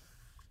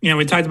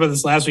 we talked about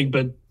this last week,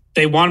 but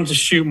they want him to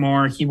shoot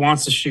more. He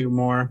wants to shoot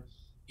more.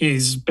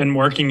 He's been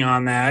working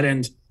on that.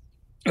 And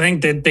I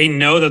think that they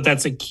know that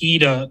that's a key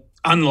to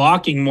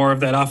unlocking more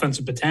of that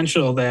offensive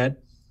potential that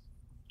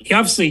he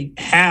obviously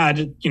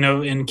had,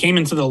 and came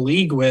into the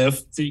league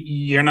with.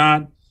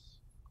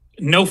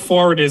 No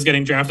forward is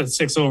getting drafted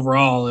 6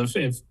 overall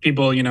if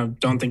people,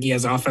 don't think he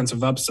has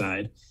offensive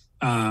upside.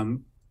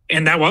 And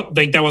that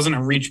wasn't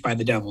a reach by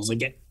the Devils.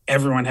 Like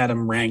everyone had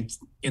him ranked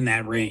in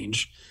that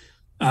range.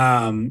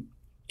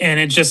 And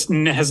it just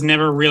has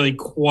never really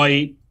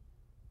quite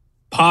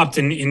popped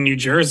in New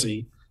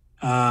Jersey.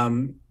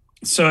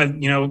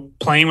 So,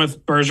 playing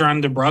with Bergeron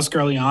and DeBrusk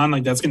early on,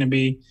 like that's going to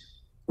be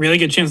really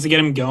good chance to get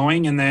him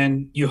going. And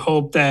then you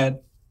hope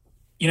that,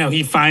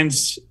 he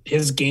finds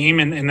his game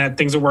and that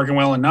things are working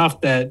well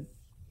enough that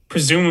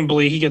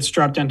presumably he gets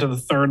dropped down to the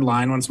third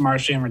line once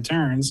Marchand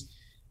returns.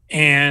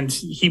 And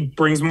he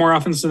brings more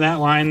offense to that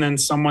line than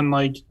someone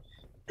like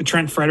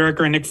Trent Frederick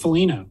or Nick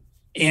Foligno.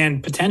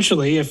 And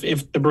potentially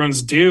if the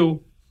Bruins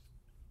do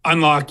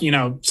unlock,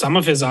 some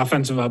of his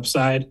offensive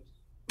upside,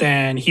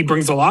 then he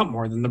brings a lot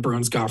more than the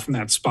Bruins got from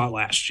that spot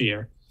last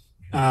year.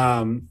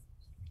 And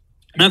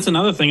that's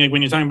another thing. Like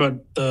when you're talking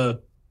about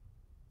the,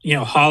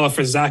 Haula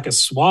for Zacha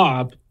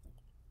swap,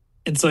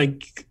 it's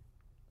like,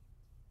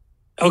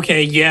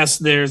 okay, yes,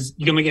 you're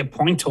going to get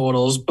point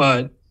totals,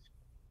 but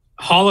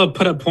Haula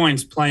put up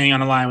points playing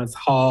on a line with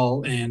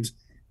Hall and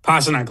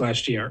Pastrnak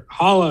last year.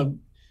 Haula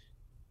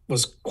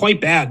was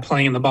quite bad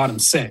playing in the bottom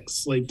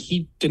 6. Like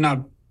he did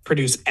not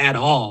produce at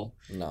all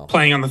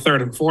playing on the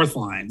third and fourth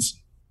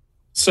lines.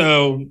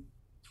 So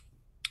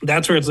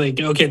that's where it's like,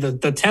 okay,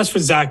 the test for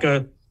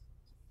Zacha,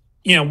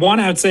 one,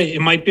 I would say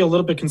it might be a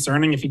little bit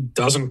concerning if he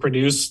doesn't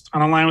produce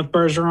on a line with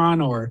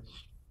Bergeron or,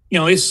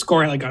 at least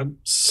score at like a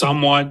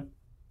somewhat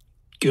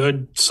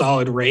good,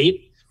 solid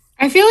rate.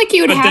 I feel like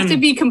you would have to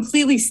be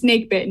completely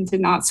snake bitten to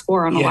not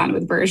score on a line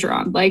with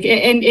Bergeron. Like,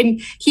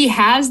 and he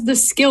has the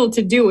skill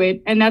to do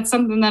it. And that's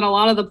something that a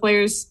lot of the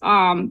players,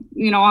 on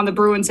the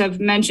Bruins have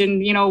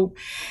mentioned,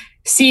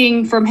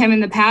 seeing from him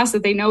in the past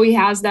that they know he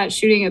has that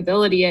shooting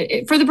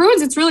ability. For the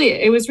Bruins,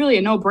 it was really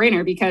a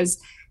no-brainer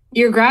because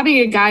you're grabbing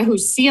a guy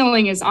whose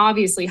ceiling is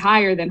obviously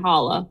higher than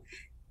Haula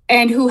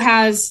and who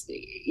has,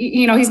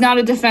 he's not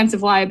a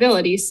defensive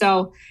liability.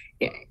 So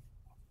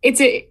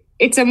it's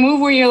a move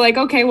where you're like,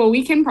 okay, well,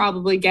 we can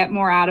probably get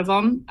more out of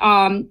him.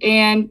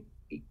 And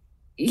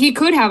he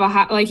could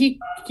have he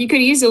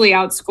could easily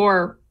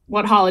outscore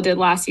what Haula did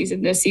last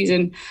season, this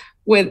season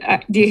with,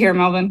 do you hear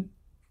Melvin?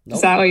 Nope.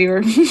 Is that what you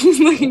were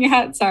looking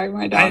at? Sorry,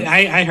 my dog.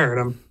 I heard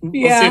him.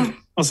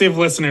 We'll see if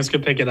listeners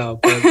could pick it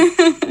up.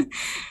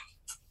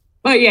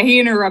 But yeah, he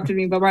interrupted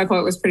me, but my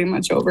point was pretty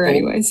much over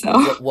anyway. So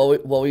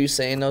what were you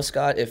saying though,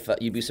 Scott? If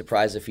you'd be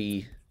surprised if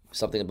he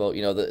something about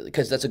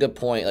because that's a good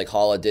point. Like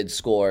Haula did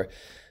score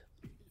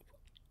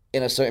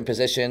in a certain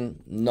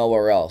position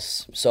nowhere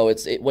else. So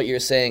what you're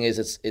saying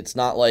is it's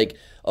not like,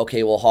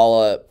 okay, well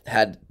Haula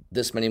had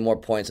this many more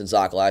points than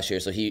Zacha last year,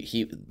 so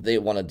they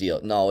won a deal.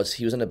 No,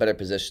 he was in a better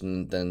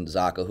position than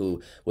Zacha,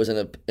 who was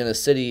in a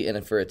city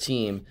and for a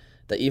team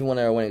that even when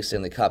they were winning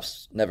Stanley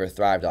Cups never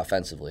thrived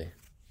offensively.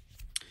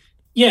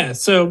 Yeah,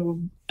 so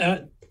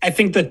I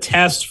think the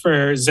test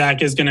for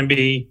Zacha is going to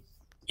be,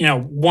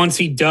 once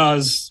he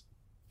does,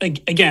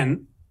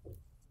 again,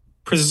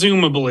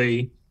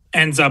 presumably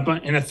ends up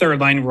in a third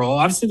line role.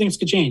 Obviously, things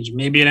could change.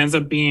 Maybe it ends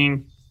up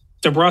being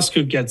DeBrusk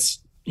who gets,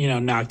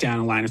 knocked down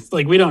a line.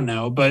 Like, we don't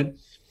know. But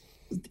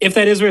if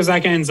that is where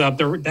Zacha ends up,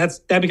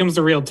 that becomes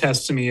the real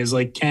test to me is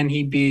like, can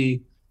he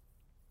be,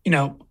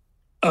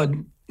 a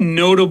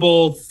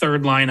notable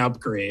third line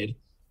upgrade?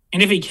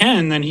 And if he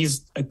can, then he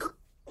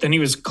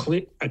was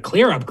a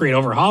clear upgrade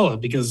over Haula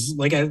because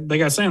like I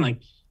was saying, like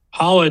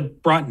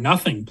Haula brought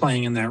nothing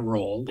playing in that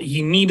role.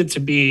 He needed to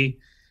be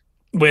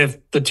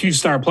with the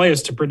 2-star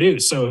players to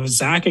produce. So if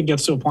Zacha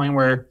gets to a point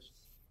where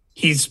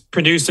he's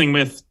producing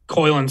with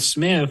Coyle and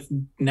Smith,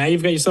 now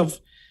you've got yourself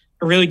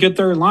a really good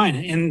third line.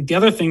 And the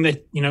other thing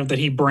that, that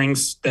he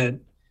brings that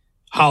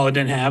Haula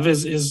didn't have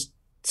is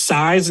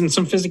size and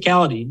some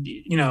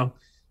physicality.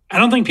 I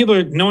don't think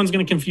no one's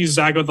going to confuse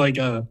Zacha with like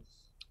a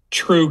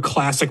true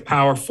classic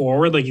power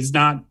forward. Like he's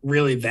not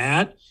really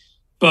that,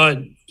 but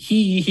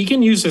he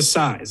can use his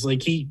size.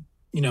 Like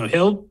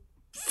he'll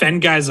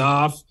fend guys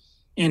off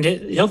and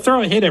he'll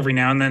throw a hit every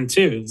now and then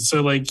too.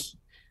 So like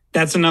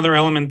that's another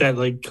element that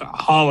like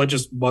Haula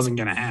just wasn't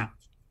going to have.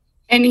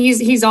 And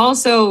he's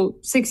also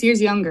 6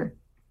 years younger.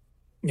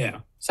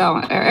 Yeah. So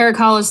Eric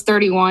Haula is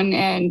 31,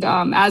 and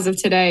as of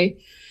today,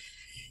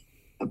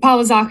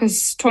 Pavel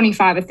Zacha's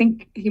 25. I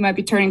think he might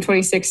be turning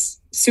 26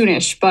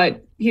 soonish,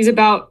 but he's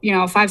about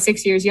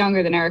 5-6 years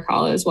younger than Eric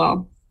Haula as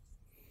well.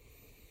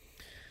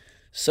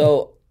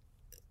 So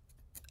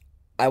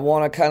I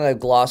want to kind of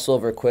gloss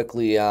over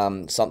quickly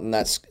something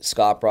that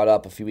Scott brought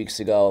up a few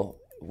weeks ago,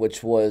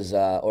 which was,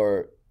 I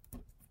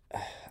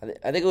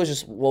think it was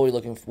just what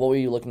were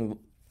you looking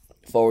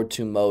forward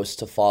to most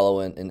to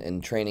follow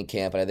in training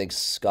camp? And I think,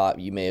 Scott,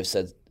 you may have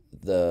said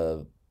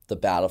the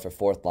battle for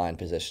fourth line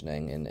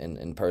positioning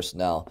in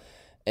personnel.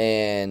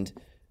 And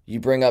you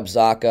bring up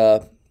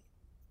Zacha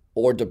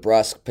or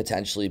DeBrusk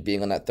potentially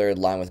being on that third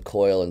line with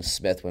Coyle and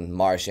Smith when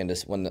Marchand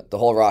when the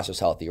whole roster's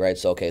healthy, right?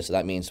 So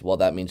that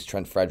means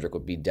Trent Frederick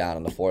would be down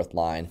on the fourth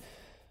line,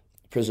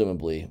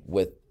 presumably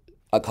with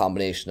a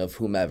combination of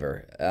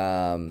whomever.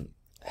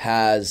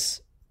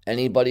 Has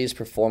anybody's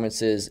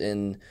performances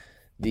in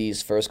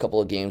these first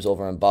couple of games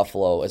over in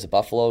Buffalo, is it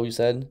Buffalo you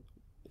said?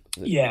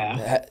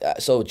 Yeah.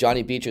 So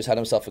Johnny Beecher's had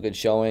himself a good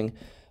showing.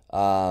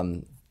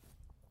 Lysell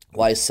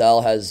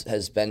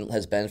has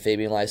been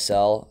Fabian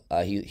Lysell.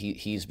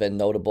 He's been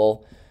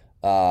notable.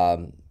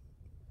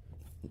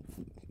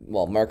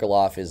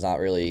 Merkelov is not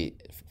really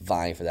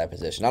vying for that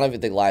position. I don't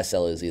even think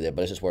Lysell is either,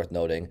 but it's just worth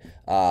noting.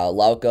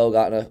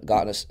 Lauko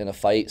got in a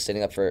fight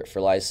standing up for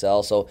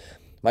Lysell. So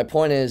my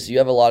point is, you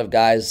have a lot of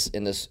guys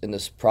in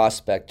this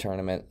prospect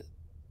tournament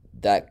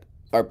that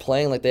are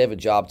playing like they have a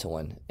job to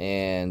win,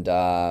 and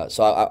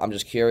so I'm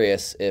just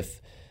curious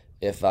if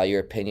your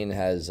opinion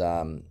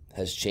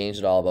has changed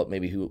at all about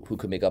maybe who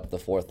could make up the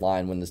fourth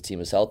line when this team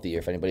is healthy, or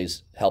if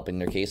anybody's helping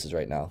their cases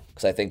right now,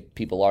 because I think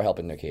people are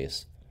helping their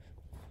case.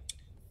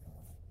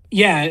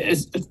 Yeah,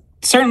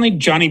 certainly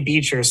Johnny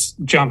Beecher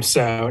jumps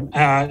out.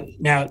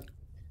 Now,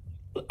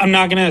 I'm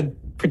not going to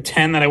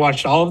pretend that I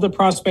watched all of the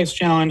Prospects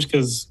Challenge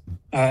because,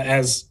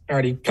 as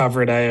already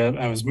covered,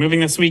 I was moving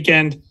this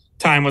weekend.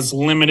 Time was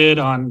limited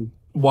on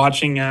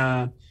watching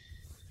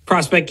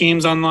prospect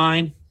games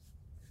online,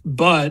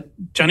 but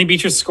Johnny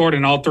Beecher scored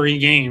in all 3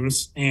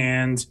 games,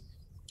 and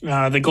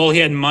the goal he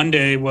had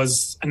Monday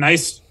was a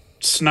nice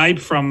snipe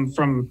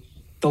from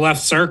the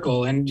left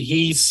circle. And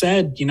he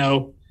said,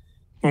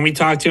 when we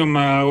talked to him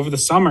over the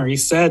summer, he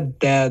said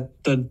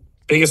that the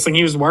biggest thing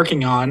he was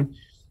working on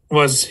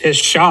was his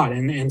shot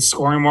and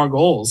scoring more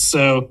goals.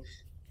 So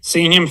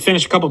seeing him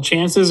finish a couple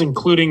chances,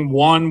 including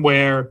one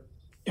where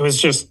it was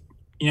just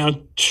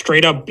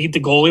straight up beat the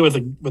goalie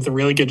with a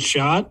really good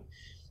shot,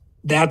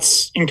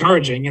 that's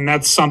encouraging. And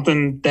that's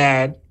something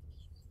that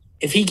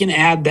if he can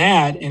add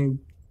that, and,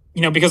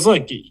 because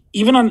look,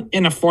 even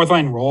in a fourth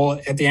line role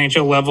at the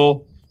NHL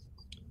level,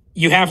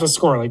 you have to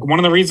score. Like, one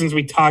of the reasons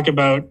we talk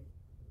about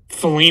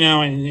Foligno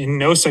and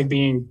Nosek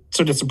being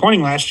so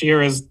disappointing last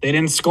year is they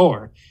didn't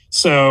score.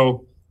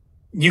 So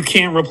you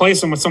can't replace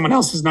them with someone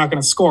else who's not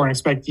going to score and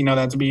expect,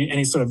 that to be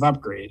any sort of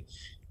upgrade.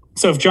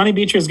 So if Johnny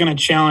Beecher is going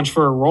to challenge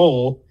for a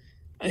role,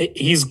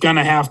 he's going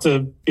to have to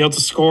be able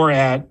to score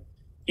at,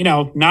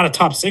 not a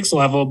top 6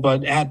 level,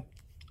 but at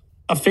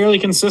a fairly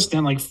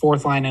consistent, like,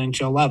 fourth line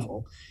NHL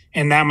level.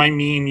 And that might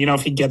mean,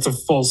 if he gets a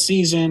full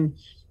season,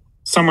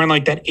 somewhere in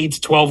like that 8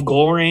 to 12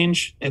 goal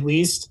range, at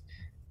least.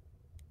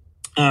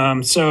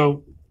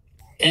 The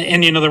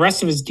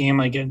rest of his game,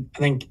 like, I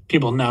think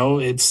people know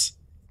there's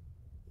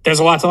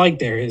a lot to like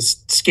there.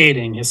 His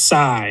skating, his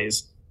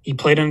size. He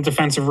played in a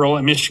defensive role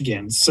at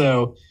Michigan.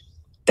 So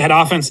that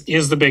offense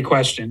is the big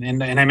question.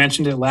 And I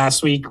mentioned it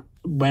last week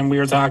when we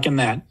were talking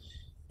that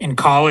in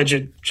college,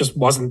 it just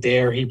wasn't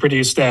there. He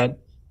produced that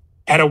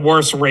at a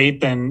worse rate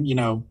than,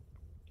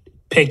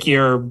 pick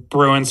your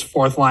Bruins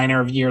fourth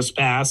liner of years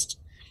past.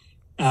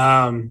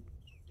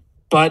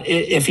 But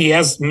if he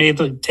has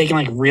taken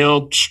like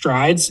real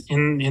strides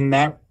in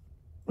that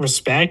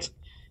respect,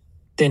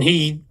 then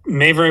he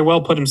may very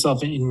well put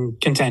himself in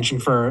contention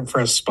for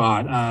a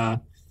spot.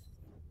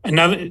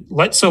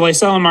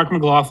 Lysell and Mark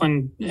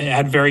McLaughlin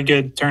had very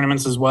good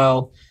tournaments as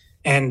well.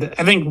 And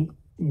I think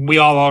we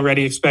all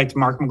already expect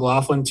Mark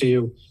McLaughlin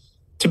to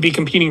be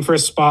competing for a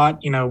spot.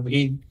 He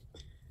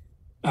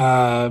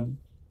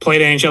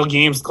played NHL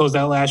games, closed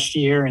out last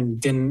year, and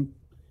didn't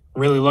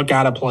really look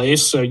out of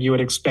place. So you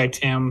would expect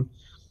him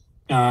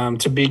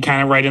to be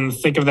kind of right in the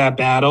thick of that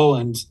battle.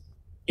 And,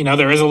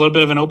 there is a little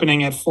bit of an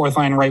opening at fourth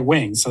line right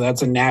wing. So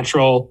that's a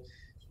natural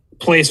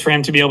place for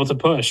him to be able to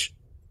push.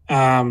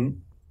 Another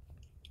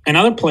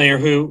player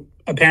who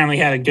apparently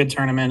had a good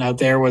tournament out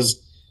there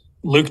was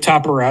Luke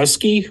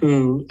Toporowski,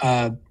 who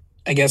I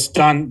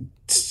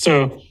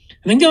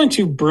think the only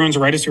 2 Bruins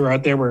writers who were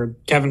out there were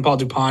Kevin Paul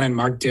Dupont and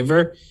Mark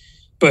Diver.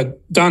 But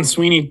Don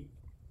Sweeney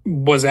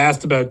was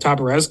asked about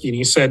Toporowski, and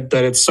he said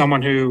that it's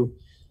someone who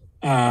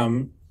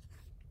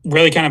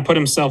really kind of put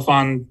himself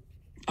on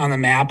the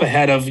map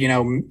ahead of,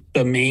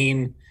 the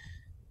main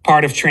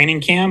part of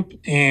training camp,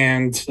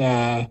 and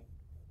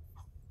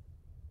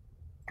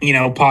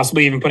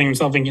possibly even putting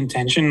himself in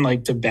contention,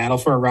 like, to battle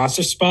for a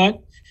roster spot.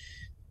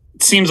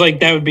 seems like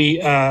that would be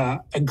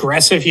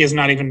aggressive. He has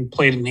not even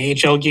played an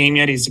AHL game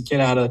yet. He's a kid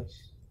out of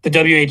the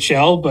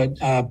WHL,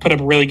 but put up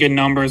really good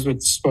numbers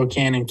with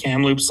Spokane and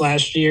Kamloops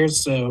last year.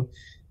 So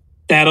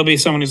that'll be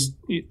someone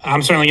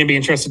I'm certainly going to be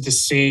interested to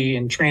see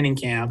in training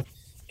camp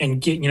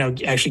and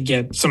actually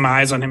get some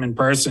eyes on him in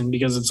person,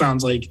 because it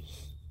sounds like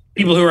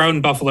people who are out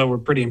in Buffalo were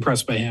pretty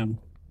impressed by him.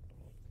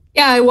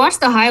 Yeah, I watched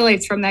the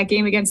highlights from that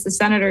game against the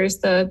Senators,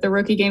 the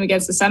rookie game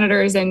against the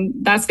Senators, and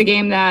that's the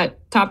game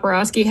that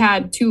Toporowski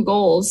had 2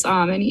 goals.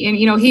 And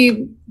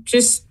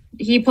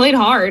he played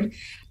hard.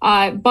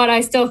 But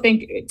I still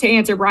think, to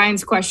answer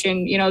Brian's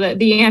question,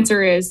 the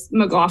answer is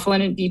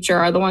McLaughlin and Beecher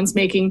are the ones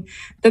making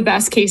the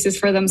best cases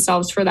for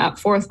themselves for that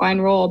fourth line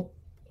role.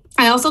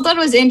 I also thought it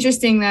was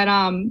interesting that,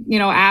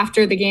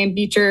 after the game,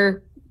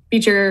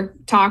 Beecher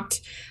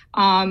talked,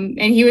 and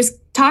he was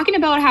talking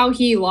about how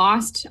he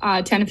lost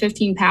 10 to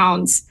 15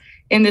 pounds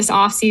in this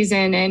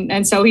offseason.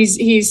 And so he's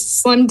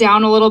slimmed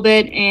down a little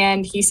bit,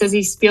 and he says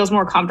he feels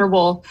more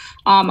comfortable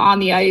on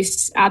the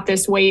ice at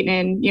this weight.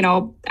 And,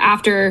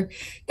 after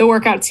the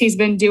workouts he's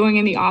been doing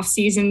in the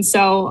offseason.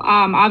 So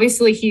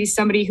obviously he's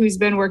somebody who's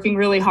been working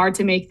really hard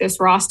to make this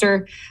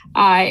roster.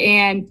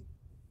 And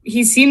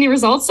he's seen the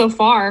results so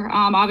far,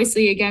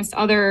 obviously against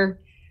other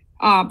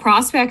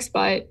prospects.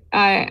 But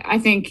I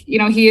think,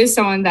 he is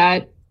someone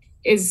that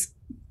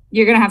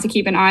you're going to have to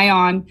keep an eye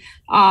on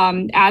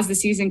as the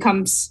season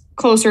comes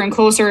closer and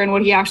closer, and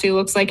what he actually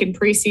looks like in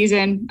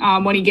preseason.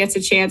 When he gets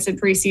a chance in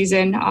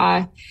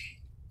preseason,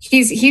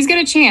 he's got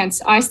a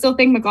chance. I still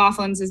think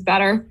McLaughlin's is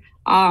better,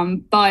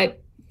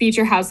 but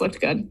Beecher has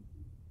looked good.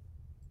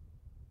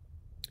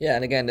 Yeah,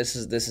 and again, this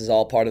is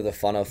all part of the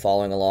fun of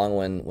following along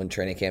when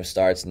training camp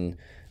starts and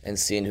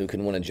seeing who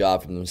can win a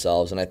job for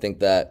themselves. And I think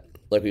that,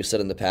 like we've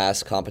said in the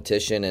past,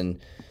 competition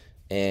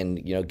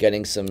and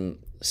getting some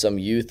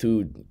youth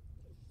who,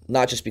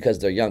 not just because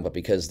they're young, but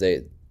because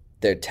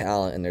their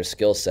talent and their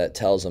skill set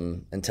tells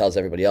them and tells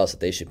everybody else that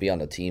they should be on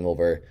the team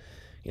over,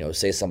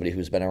 say somebody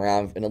who's been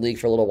around in the league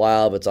for a little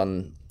while, but it's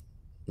on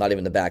not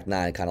even the back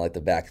 9, kind of like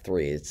the back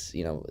 3. It's,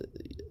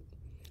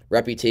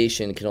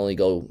 reputation can only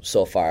go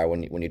so far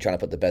when you're trying to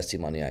put the best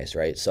team on the ice,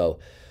 right? So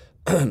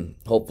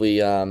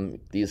hopefully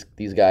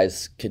these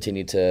guys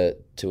continue to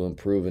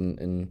improve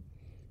and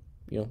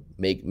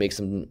make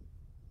some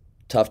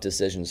tough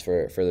decisions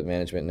for the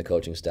management and the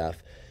coaching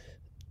staff.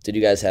 Did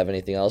you guys have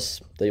anything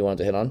else that you wanted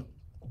to hit on?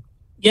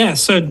 Yeah,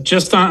 so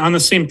just on the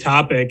same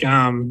topic,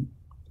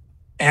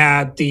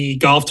 at the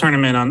golf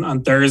tournament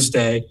on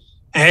Thursday,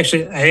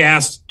 I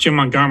asked Jim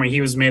Montgomery,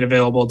 he was made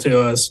available to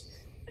us,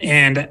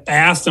 and I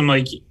asked him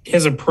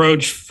his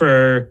approach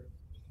for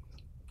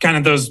kind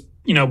of those,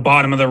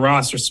 bottom of the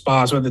roster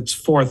spots, whether it's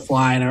fourth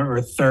line or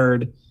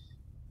third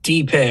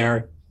D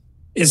pair,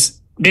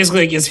 is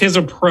basically is his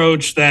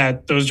approach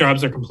that those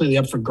jobs are completely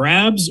up for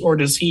grabs, or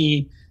does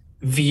he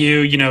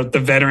view, the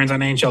veterans on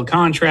NHL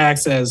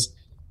contracts as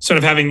sort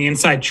of having the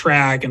inside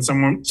track and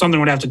something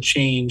would have to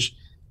change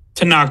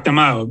to knock them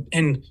out?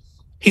 And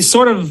he's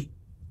sort of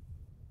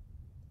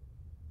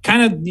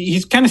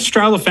he's kind of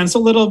straddled the fence a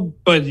little,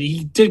 but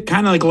he did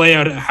kind of lay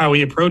out how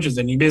he approaches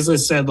it. And he basically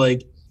said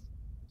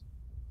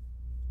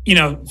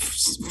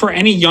for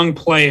any young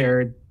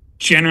player,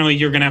 generally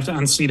you're going to have to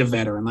unseat a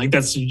veteran.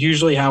 That's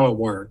usually how it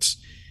works.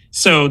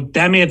 So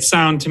that made it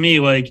sound to me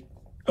like,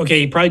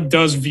 okay, he probably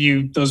does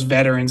view those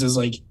veterans as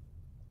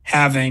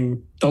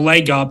having the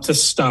leg up to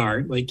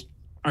start. All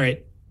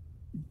right,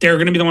 they're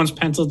going to be the ones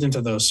penciled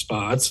into those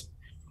spots.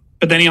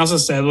 But then he also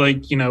said,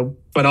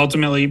 but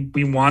ultimately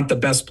we want the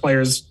best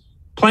players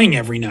playing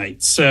every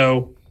night.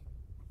 So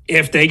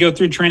if they go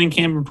through training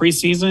camp and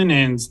preseason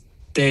and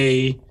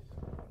they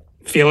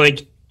feel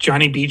like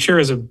Johnny Beecher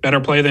is a better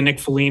player than Nick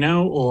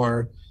Foligno,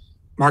 or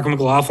Marco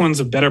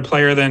McLaughlin's a better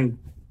player than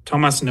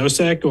Tomas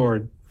Nosek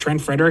or Trent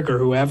Frederick or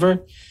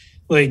whoever,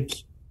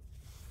 based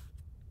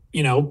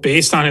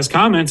on his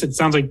comments, it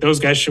sounds like those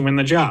guys should win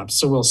the job.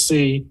 So we'll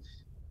see.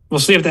 We'll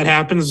see if that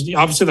happens.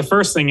 Obviously, the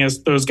first thing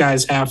is those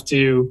guys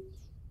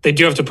they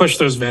do have to push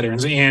those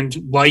veterans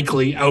and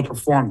likely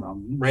outperform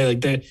them,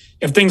 right?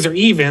 If things are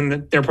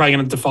even, they're probably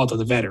going to default to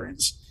the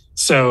veterans.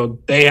 So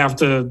they have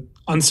to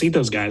unseat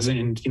those guys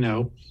and,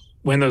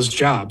 win those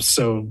jobs.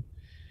 So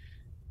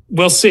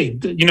we'll see.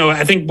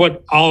 I think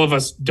what all of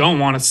us don't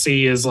want to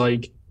see is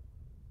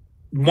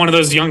one of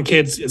those young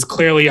kids is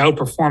clearly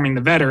outperforming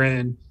the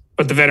veteran,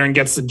 but the veteran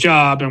gets the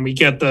job, and we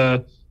get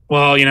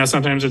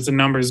sometimes it's a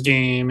numbers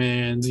game,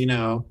 and,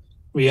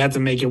 we have to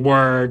make it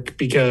work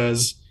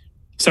because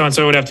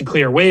so-and-so would have to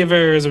clear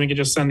waivers and we could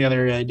just send the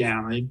other guy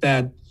down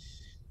that.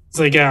 It's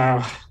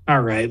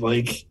all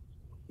right.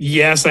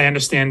 Yes, I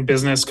understand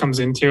business comes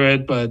into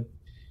it, but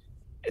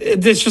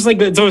it's just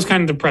it's always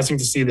kind of depressing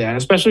to see that,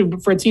 especially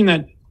for a team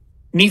that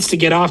needs to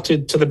get off to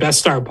the best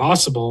start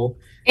possible.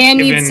 And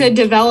needs to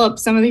develop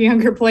some of the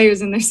younger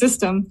players in their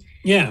system.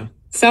 Yeah.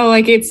 So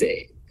it's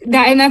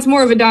that, and that's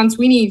more of a Don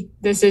Sweeney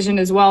decision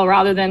as well,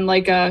 rather than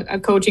a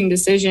coaching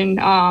decision.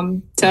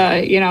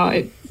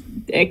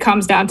 It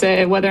comes down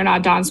to whether or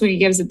not Don Sweeney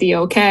gives it the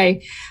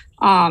okay.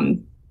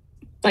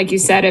 like you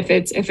said, if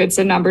it's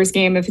a numbers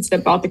game, if it's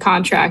about the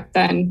contract,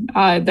 then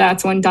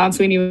that's when Don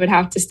Sweeney would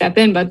have to step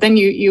in. But then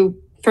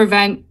you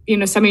prevent,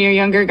 some of your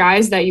younger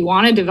guys that you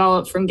want to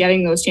develop from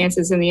getting those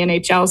chances in the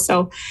NHL.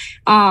 So,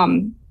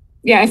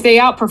 if they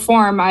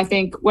outperform, I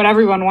think what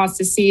everyone wants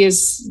to see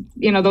is,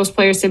 those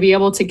players to be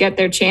able to get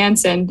their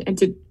chance and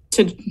to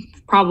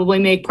probably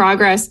make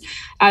progress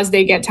as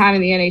they get time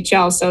in the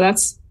NHL. So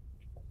that's,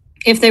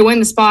 if they win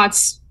the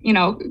spots,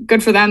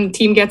 good for them. The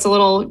team gets a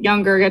little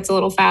younger, gets a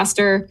little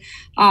faster,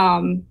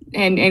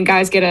 and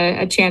guys get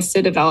a chance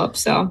to develop.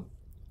 So,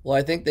 well,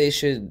 I think they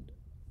should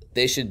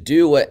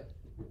do what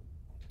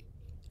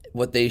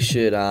they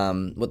should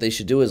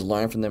do is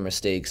learn from their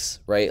mistakes,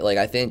 right? Like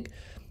I think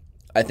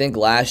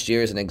last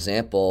year is an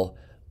example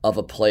of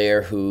a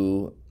player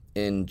who,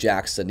 in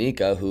Jack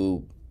Studnicka,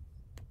 who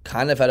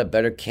kind of had a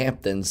better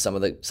camp than some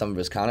of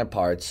his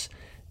counterparts,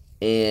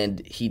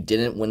 and he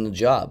didn't win the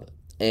job.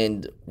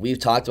 And we've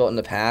talked about in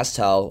the past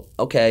how,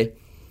 okay,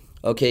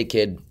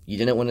 kid, you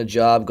didn't win a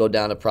job, go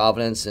down to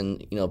Providence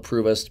and,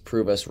 prove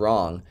us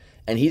wrong.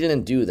 And he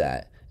didn't do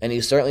that. And he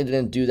certainly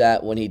didn't do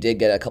that when he did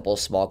get a couple of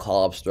small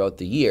call-ups throughout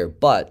the year.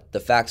 But the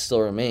fact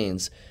still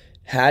remains,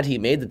 had he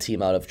made the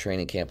team out of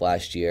training camp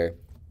last year,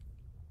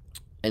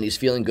 and he's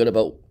feeling good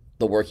about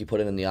the work he put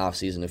in the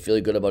offseason and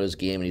feeling good about his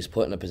game, and he's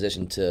put in a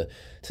position to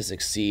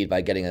succeed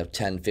by getting a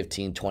 10,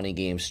 15,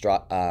 20-game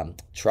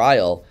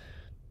trial,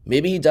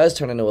 maybe he does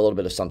turn into a little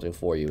bit of something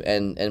for you.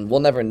 And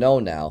we'll never know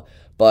now.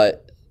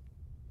 But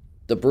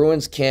the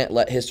Bruins can't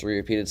let history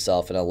repeat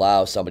itself and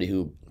allow somebody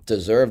who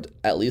deserved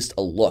at least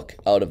a look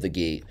out of the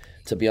gate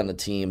to be on the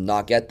team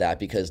not get that,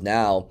 because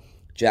now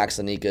Jack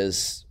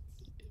Studnicka's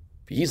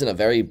he's in a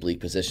very bleak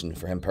position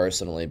for him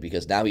personally,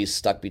 because now he's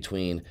stuck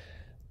between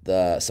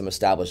some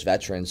established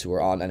veterans who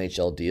are on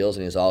NHL deals,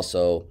 and he's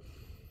also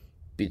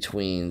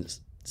between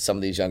some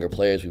of these younger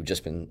players we've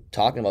just been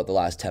talking about the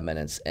last 10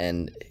 minutes,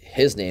 and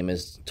his name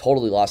is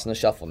totally lost in the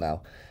shuffle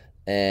now.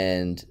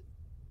 And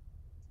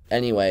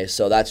anyway,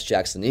 so that's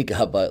Jack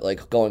Studnicka, but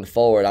like going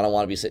forward, I don't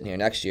want to be sitting here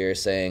next year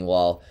saying,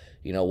 well,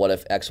 what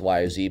if X, Y,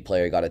 or Z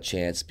player got a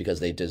chance because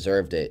they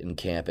deserved it in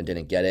camp and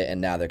didn't get it, and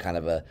now they're kind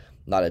of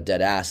not a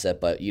dead asset,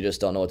 but you just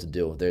don't know what to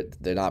do.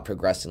 They're not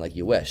progressing like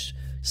you wish.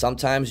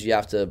 Sometimes you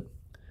have to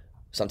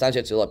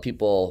let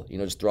people,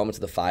 just throw them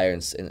into the fire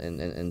and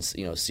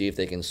see if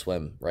they can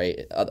swim, right?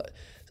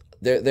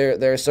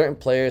 There are certain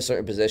players,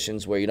 certain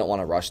positions where you don't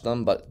want to rush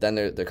them, but then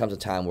there comes a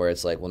time where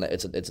it's like, well,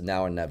 it's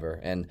now or never.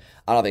 And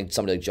I don't think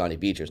somebody like Johnny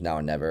Beecher is now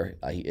or never.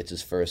 It's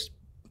his first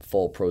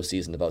full pro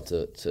season about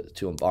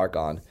to embark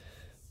on,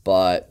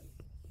 but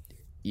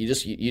you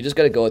just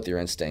got to go with your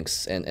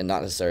instincts and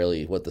not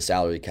necessarily what the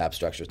salary cap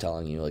structure is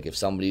telling you. Like if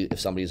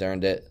somebody's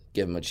earned it,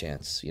 give them a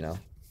chance.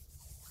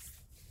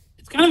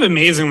 It's kind of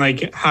amazing,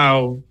 like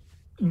how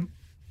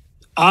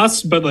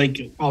us, but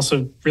like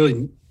also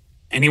really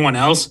anyone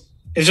else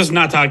is just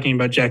not talking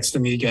about Jack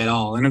Studnicka at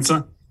all. And it's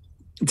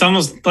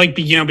almost like,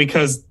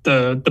 because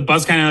the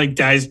buzz kind of like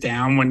dies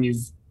down when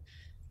he's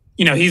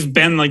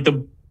been like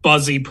the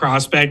buzzy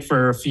prospect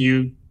for a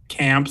few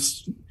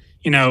camps,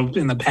 in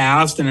the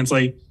past. And it's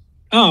like,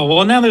 oh,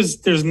 well, now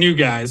there's new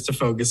guys to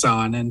focus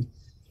on. And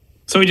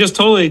so we just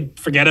totally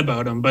forget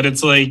about him. But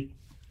it's like,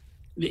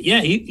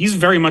 yeah, he's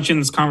very much in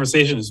this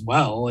conversation as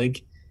well.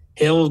 Like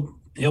he'll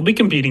be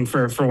competing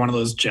for one of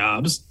those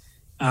jobs,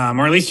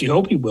 or at least you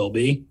hope he will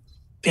be.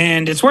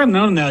 And it's worth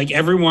noting that like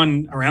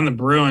everyone around the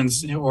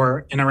Bruins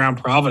or in around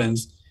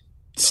Providence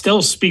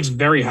still speaks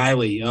very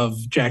highly of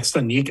Jack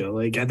Studnicka.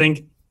 Like I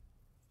think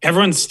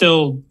everyone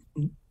still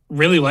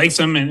really likes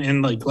him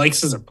and like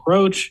likes his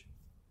approach.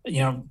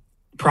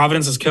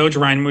 Providence's coach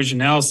Ryan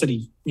Mougenel said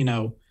he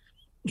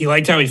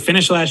liked how he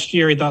finished last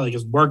year. He thought like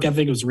his work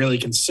ethic was really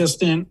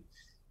consistent,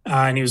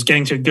 and he was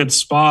getting to a good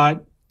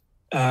spot.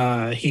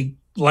 He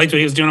liked what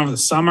he was doing over the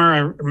summer. I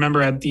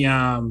remember at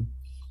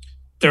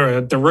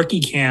the rookie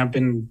camp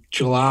in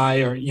July,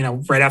 or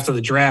right after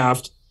the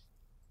draft,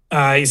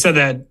 he said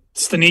that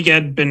Studnicka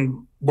had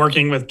been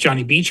working with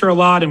Johnny Beecher a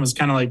lot and was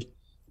kind of like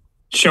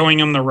showing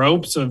him the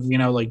ropes of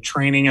like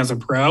training as a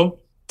pro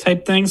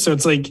type thing. So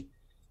it's like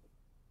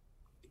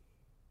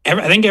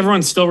I think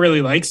everyone still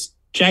really likes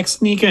Jack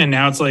Studnicka, and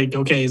now it's like,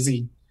 okay, is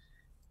he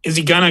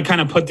gonna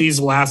kind of put these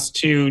last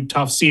two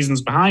tough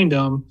seasons behind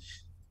him,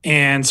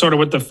 and sort of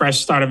with the fresh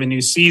start of a new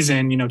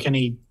season, can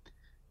he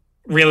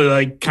really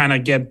like kind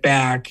of get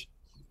back,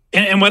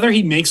 and whether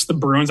he makes the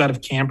Bruins out of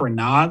camp or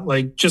not,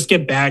 like just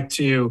get back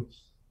to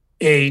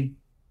a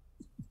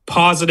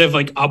positive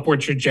like upward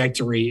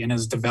trajectory in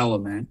his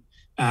development,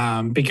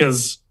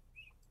 because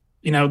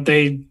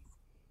they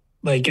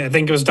like, I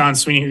think it was Don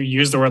Sweeney who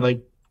used the word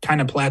like kind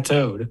of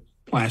plateaued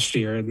last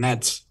year, and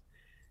that's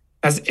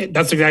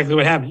exactly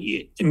what happened,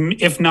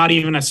 if not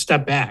even a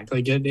step back.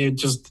 Like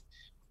it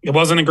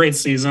wasn't a great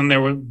season.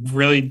 There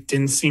really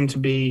didn't seem to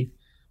be,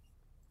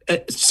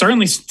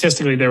 certainly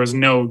statistically, there was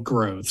no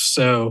growth.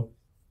 So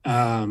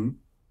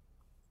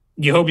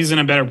you hope he's in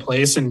a better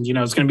place, and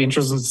it's going to be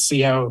interesting to see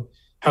how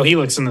he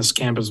looks in this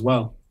camp as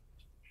well.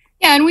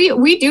 Yeah, and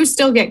we do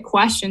still get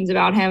questions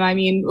about him. I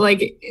mean,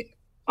 like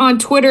on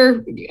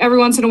Twitter, every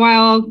once in a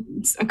while,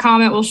 a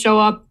comment will show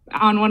up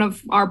on one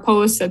of our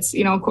posts that's,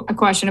 a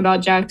question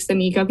about Jack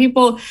Stanika.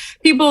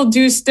 People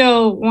do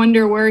still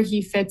wonder where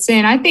he fits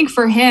in. I think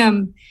for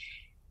him,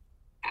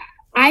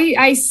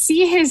 I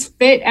see his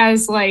fit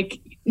as like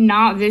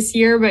not this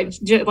year, but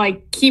just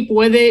like keep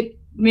with it,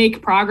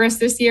 make progress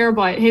this year.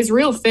 But his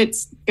real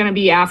fit's going to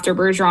be after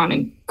Bergeron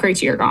and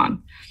Krejci are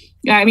gone.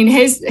 I mean,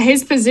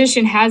 his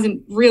position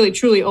hasn't really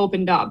truly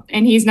opened up,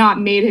 and he's not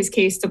made his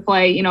case to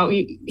play.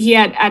 He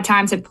had at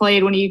times had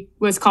played when he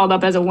was called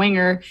up as a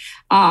winger,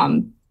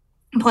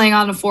 playing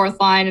on the fourth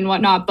line and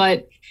whatnot.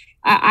 But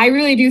I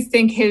really do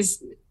think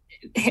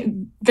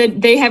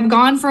that they have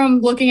gone from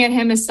looking at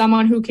him as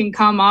someone who can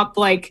come up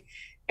like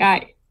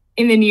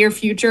in the near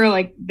future,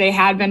 like they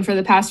had been for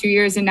the past few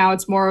years, and now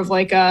it's more of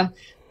like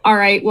all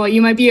right, well,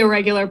 you might be a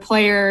regular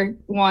player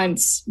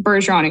once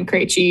Bergeron and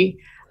Krejci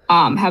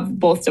have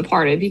both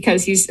departed,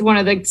 because he's one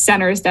of the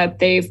centers that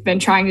they've been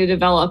trying to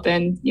develop,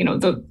 and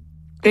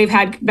they've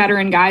had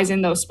veteran guys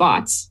in those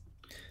spots.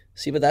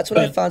 See, but that's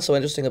what I found so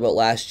interesting about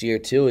last year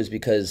too, is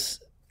because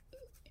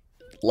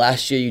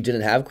last year you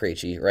didn't have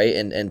Krejci, right?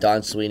 And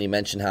Don Sweeney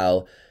mentioned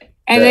how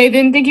they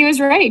didn't think he was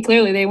ready.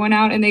 Clearly, they went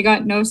out and they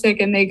got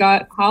Nosek and they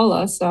got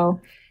Hala.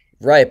 So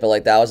right, but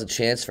like that was a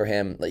chance for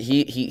him. Like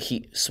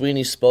he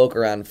Sweeney spoke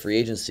around free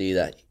agency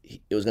that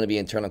it was going to be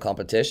internal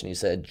competition. He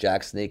said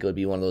Jack Stanika would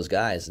be one of those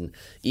guys, and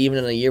even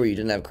in a year where you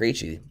didn't have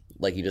Krejci,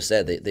 like you just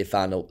said, they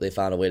found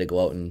a way to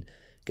go out and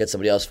get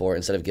somebody else for it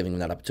instead of giving them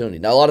that opportunity.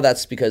 Now a lot of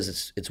that's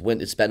because it's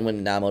been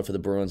win now mode for the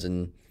Bruins,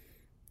 and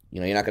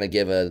you're not going to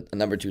give a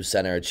number 2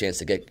 center a chance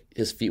to get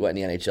his feet wet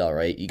in the NHL,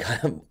 right? You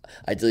kind of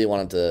ideally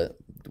want him to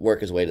work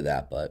his way to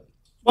that, but.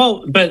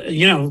 Well, but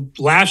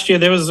last year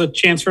there was a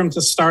chance for him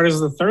to start as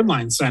the third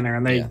line center,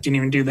 and they didn't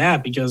even do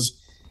that because.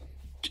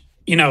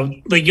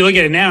 Like you look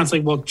at it now, it's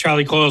like, well,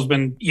 Charlie Coyle's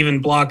been even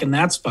blocking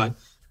that spot.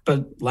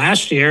 But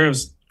last year, it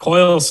was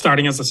Coyle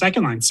starting as the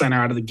second line center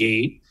out of the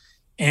gate.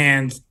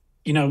 And,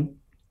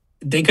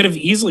 they could have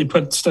easily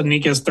put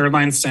Stanika as third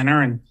line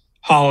center and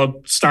Holla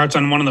starts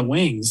on one of the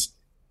wings.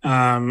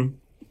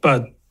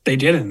 But they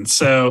didn't.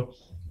 So,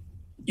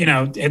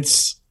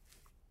 it's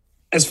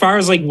as far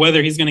as like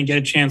whether he's going to get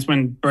a chance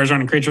when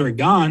Bergeron and Krejci are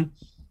gone,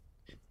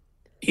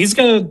 he's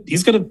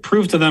gonna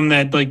prove to them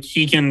that like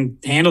he can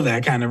handle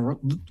that kind of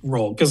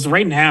role. Because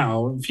right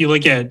now, if you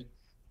look at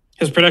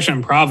his production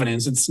in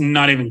Providence, it's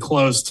not even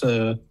close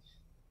to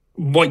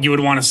what you would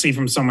want to see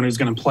from someone who's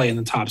going to play in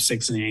the top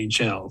 6 in the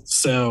NHL.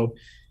 So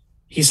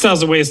he still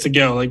has a ways to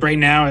go. Like right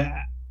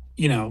now,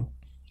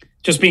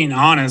 just being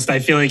honest, I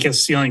feel like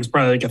his ceiling is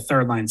probably like a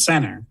third line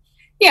center.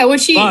 Yeah,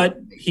 but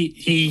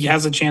he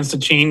has a chance to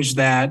change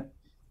that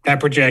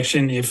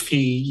projection if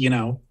he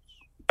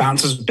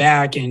bounces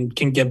back and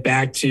can get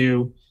back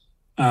to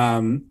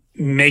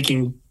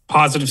making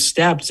positive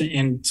steps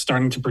and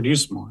starting to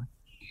produce more.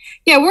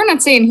 Yeah, we're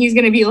not saying he's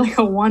going to be like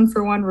a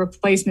 1-for-1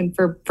 replacement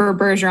for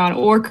Bergeron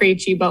or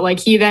Krejci, but like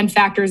he then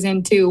factors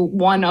into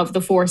one of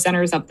the 4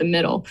 centers up the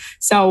middle.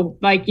 So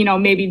like,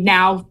 maybe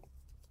now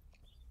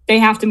they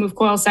have to move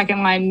Coyle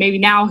second line. Maybe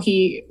now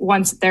he,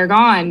 once they're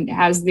gone,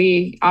 has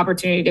the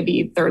opportunity to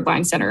be third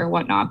line center or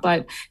whatnot.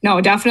 But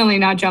no, definitely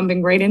not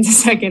jumping right into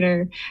second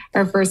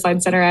or first line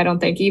center. I don't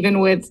think, even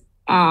with,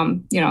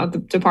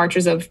 the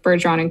departures of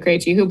Bergeron and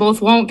Krejci, who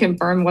both won't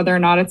confirm whether or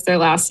not it's their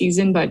last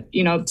season, but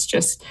it's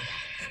just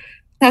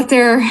that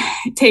they're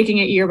taking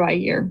it year by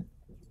year.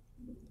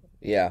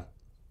 Yeah.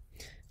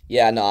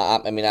 Yeah. No, I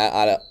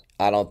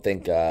don't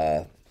think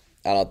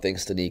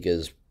Stanika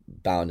is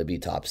bound to be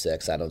top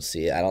 6. I don't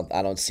see it.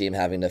 I don't see him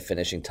having the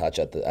finishing touch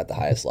at the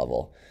highest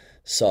level.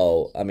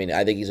 So I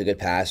think he's a good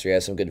passer. He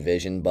has some good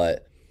vision,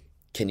 but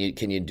can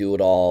you do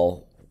it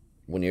all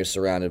when you're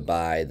surrounded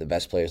by the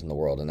best players in the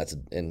world?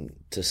 And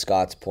to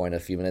Scott's point a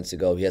few minutes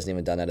ago, he hasn't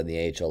even done that at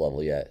the AHL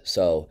level yet.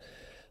 So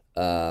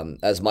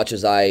as much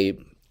as I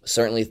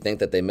certainly think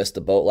that they missed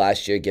the boat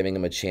last year, giving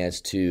him a chance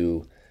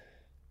to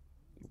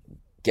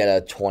get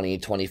a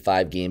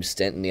 20-25 game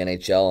stint in the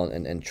NHL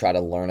and try to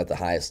learn at the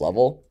highest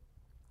level.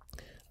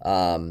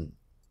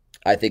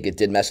 I think it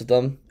did mess with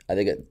him. I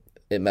think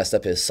it messed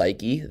up his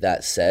psyche.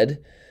 That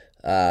said,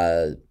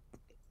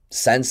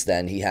 since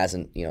then he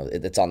hasn't,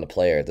 it's on the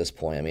player at this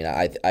point.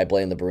 I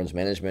blame the Bruins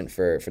management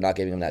for not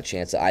giving him that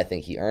chance that I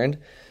think he earned,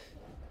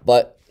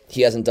 but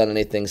he hasn't done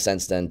anything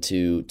since then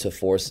to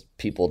force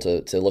people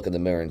to look in the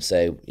mirror and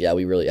say, yeah,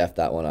 we really effed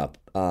that one up.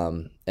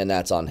 And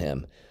that's on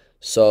him.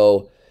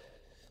 So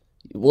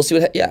we'll see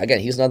again,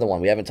 he's another one.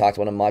 We haven't talked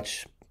about him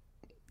much.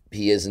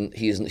 He's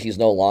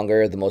no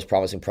longer the most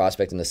promising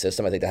prospect in the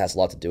system. I think that has a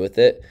lot to do with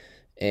it.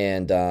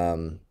 And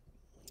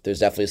there's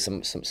definitely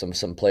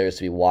some players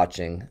to be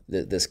watching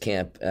this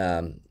camp. If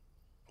I'm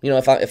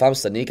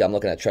Stanika, I'm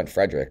looking at Trent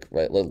Frederick,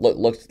 right?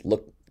 Look,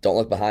 don't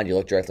look behind you,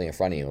 look directly in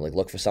front of you. Like,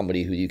 look for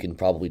somebody who you can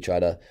probably try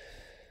to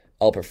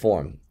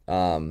outperform.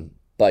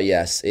 But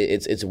yes,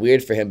 it's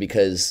weird for him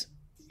because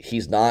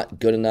he's not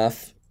good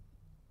enough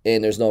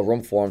and there's no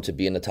room for him to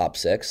be in the top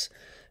 6.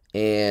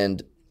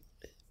 And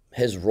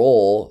his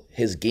role,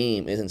 his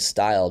game isn't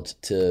styled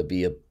to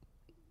be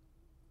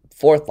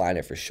fourth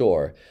liner for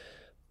sure.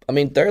 I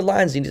mean, third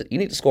lines, you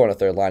need to score on a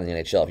third line in the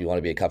NHL if you want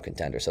to be a cup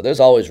contender. So there's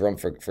always room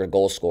for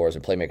goal scorers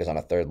and playmakers on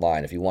a third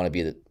line if you want to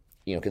be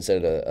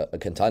considered a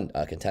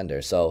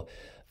contender. So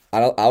I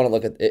want to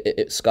look at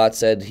it. Scott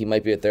said he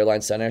might be a third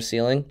line center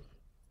ceiling.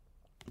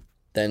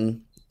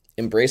 Then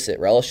embrace it,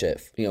 relish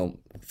it.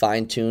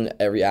 Fine tune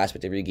every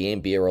aspect of every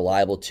game. Be a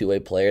reliable two-way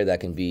player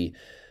that can be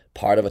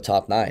part of a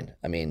top nine.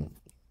 I mean,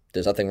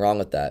 there's nothing wrong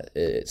with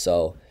that.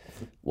 So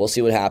we'll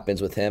see what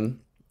happens with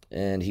him.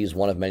 And he's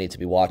one of many to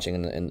be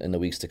watching in the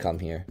weeks to come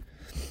here.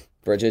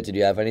 Bridget, did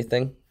you have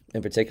anything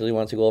in particular you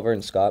wanted to go over?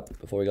 And Scott,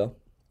 before we go?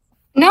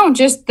 No,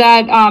 just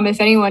that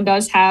if anyone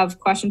does have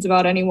questions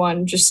about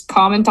anyone, just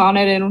comment on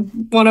it in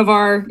one of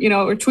our,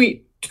 or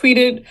tweet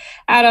it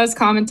at us,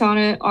 comment on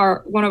it,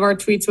 or one of our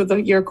tweets with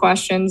your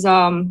questions.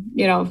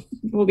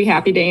 We'll be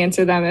happy to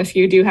answer them if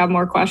you do have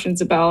more questions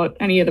about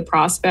any of the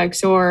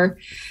prospects or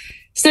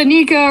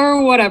Stanika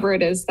or whatever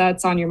it is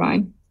that's on your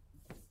mind.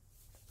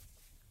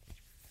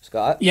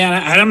 Scott?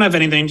 Yeah, I don't have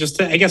anything. Just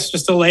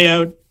to lay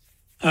out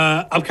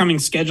upcoming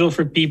schedule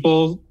for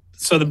people.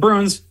 So the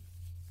Bruins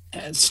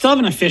still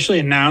haven't officially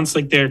announced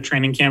their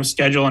training camp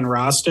schedule and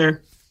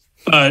roster,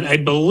 but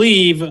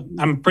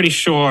I'm pretty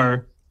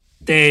sure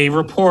they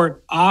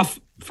report off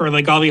for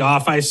all the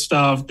off ice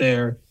stuff.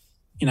 Their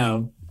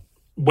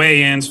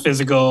weigh-ins,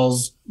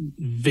 physicals,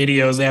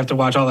 videos they have to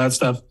watch, all that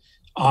stuff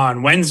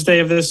on Wednesday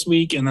of this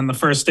week, and then the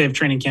first day of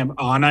training camp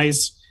on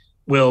ice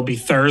will be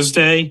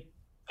Thursday.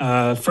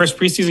 First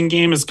preseason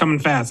game is coming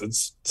fast.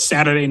 It's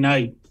Saturday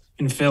night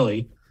in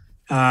Philly.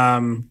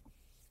 So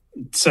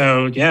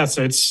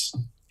it's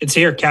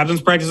here.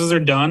 Captain's practices are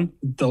done.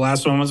 The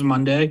last one was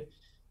Monday.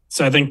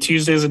 So I think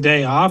Tuesday's a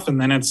day off,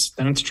 and then it's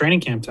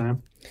training camp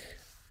time.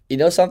 You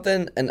know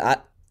something? And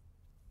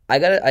I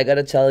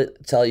gotta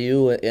tell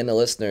you and the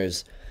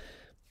listeners,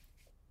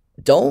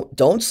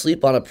 don't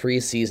sleep on a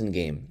preseason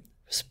game.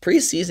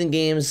 Preseason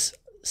games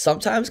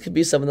sometimes can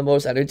be some of the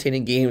most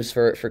entertaining games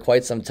for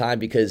quite some time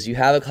because you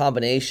have a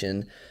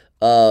combination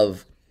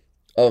of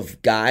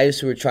guys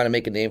who are trying to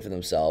make a name for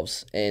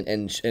themselves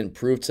and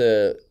prove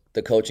to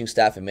the coaching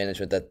staff and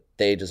management that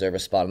they deserve a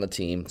spot on the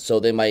team. So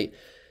they might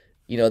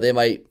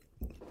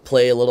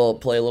play a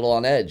little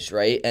on edge,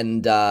 right?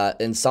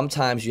 And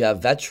sometimes you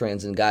have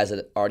veterans and guys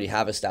that already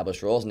have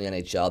established roles in the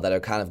NHL that are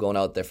kind of going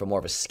out there for more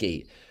of a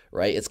skate,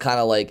 right? It's kind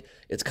of like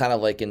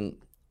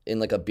in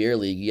like a beer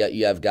league,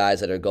 you have guys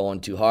that are going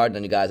too hard, and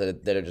then you guys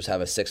that are just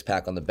have a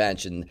six-pack on the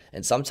bench, and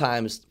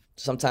sometimes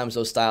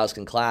those styles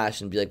can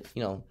clash and be like,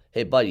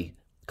 hey buddy,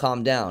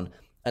 calm down.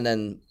 And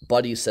then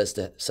buddy says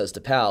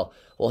to pal,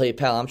 well, hey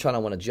pal, I'm trying to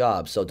win a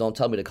job, so don't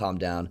tell me to calm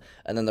down.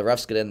 And then the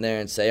refs get in there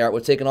and say, all right, we're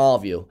taking all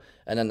of you.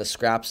 And then the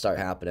scraps start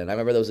happening. I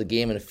remember there was a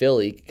game in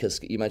Philly, because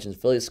you mentioned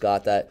Philly,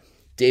 Scott, that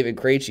David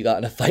Krejci got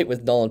in a fight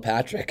with Nolan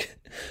Patrick.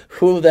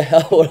 Who the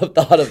hell would have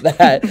thought of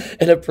that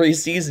in a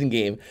preseason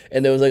game?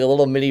 And there was a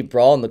little mini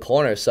brawl in the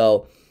corner.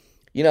 So,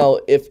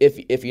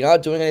 if you're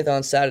not doing anything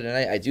on Saturday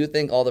night, I do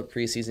think all the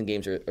preseason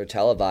games are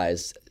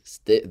televised.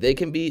 They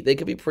can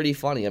be pretty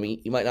funny. I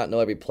mean, you might not know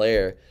every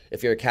player.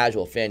 If you're a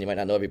casual fan, you might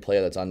not know every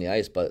player that's on the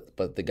ice, but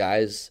the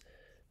guys,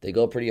 they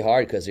go pretty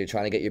hard because you're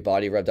trying to get your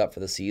body revved up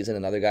for the season,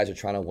 and other guys are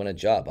trying to win a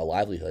job, a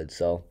livelihood.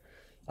 So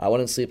I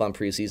wouldn't sleep on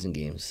preseason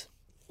games.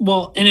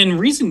 Well, and in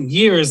recent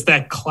years,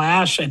 that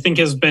clash, I think,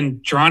 has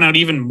been drawn out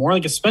even more,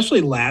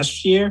 especially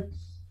last year,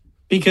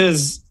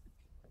 because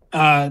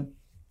a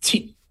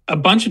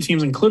bunch of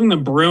teams, including the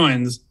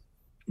Bruins,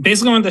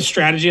 basically went the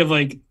strategy of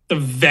the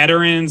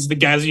veterans, the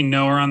guys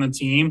are on the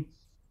team,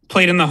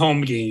 played in the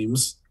home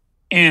games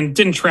and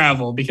didn't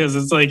travel because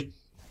it's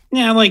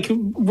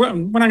we're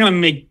not going to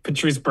make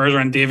Patrice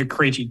Bergeron and David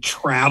Krejci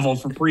travel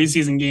for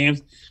preseason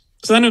games.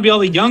 So then it would be all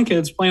the young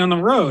kids playing on the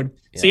road.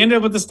 Yeah. So you ended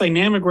up with this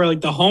dynamic where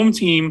the home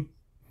team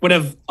would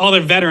have all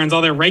their veterans,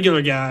 all their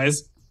regular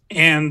guys,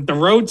 and the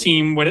road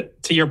team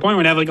would, to your point,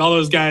 would have all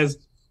those guys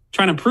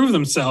trying to prove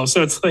themselves.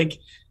 So it's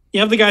you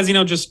have the guys,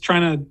 just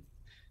trying to,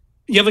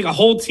 you have a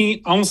whole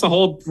team, almost a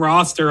whole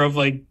roster of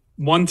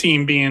one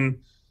team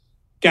being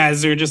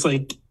guys who are just all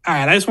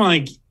right, I just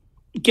want to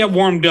get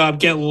warmed up,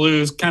 get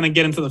loose, kind of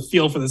get into the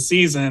feel for the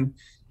season.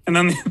 And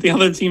then the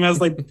other team has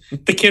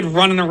the kid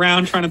running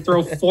around trying to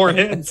throw 4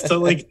 hits to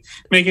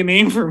make a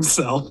name for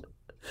himself.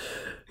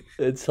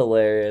 It's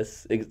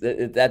hilarious.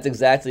 That's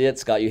exactly it,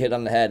 Scott. You hit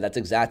on the head. That's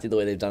exactly the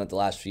way they've done it the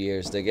last few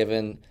years. They're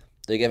giving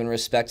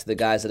respect to the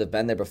guys that have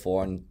been there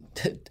before. And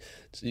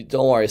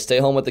don't worry, stay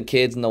home with the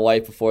kids and the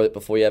wife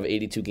before you have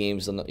 82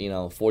 games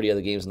and 40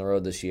 other games on the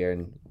road this year,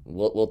 and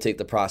we'll take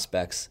the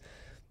prospects.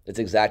 It's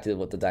exactly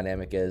what the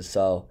dynamic is.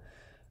 So.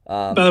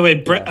 By the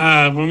way,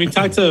 when we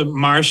talked to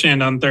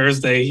Marchand on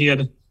Thursday, he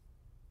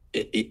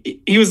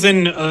was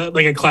in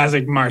a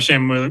classic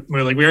Marchand where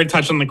we already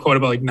touched on the quote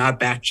about not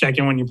back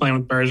checking when you're playing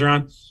with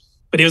Bergeron,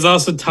 but he was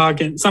also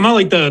talking somehow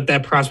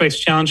that prospects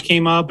challenge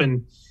came up,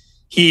 and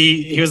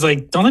he was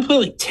don't they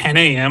play 10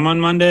 a.m. on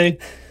Monday?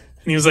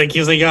 And he was like,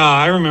 oh,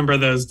 I remember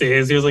those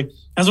days. He was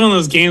that's one of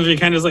those games where you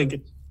kind of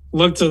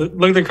looked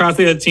across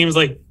the other teams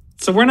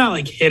so we're not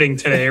like hitting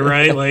today,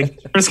 right? Like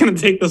we're just going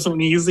to take this one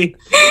easy.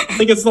 I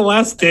think it's the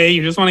last day.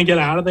 You just want to get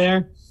out of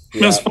there.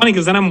 Yeah. It was funny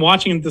because then I'm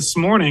watching it this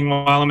morning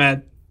while I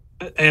had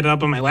it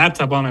up on my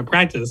laptop while I'm at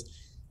practice.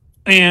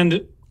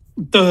 And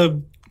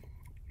that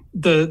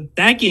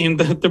game,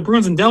 the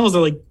Bruins and Devils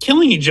are like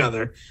killing each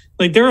other.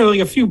 Like there were like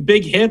a few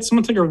big hits.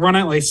 Someone took a run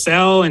at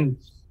Lysell and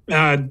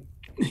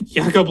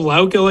Jakob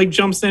Lauka like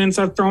jumps in and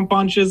starts throwing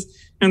punches.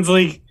 And it's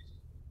like,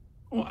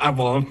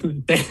 well,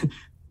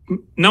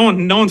 no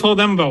one told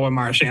them about what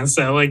Marchand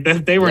said. Like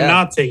that they were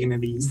not taking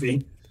it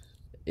easy.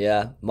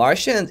 Yeah,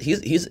 Marchand,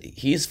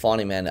 he's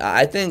funny, man.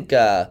 I think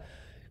the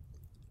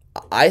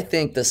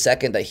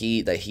second that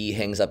he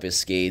hangs up his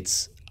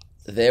skates,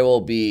 there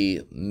will be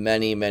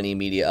many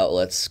media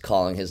outlets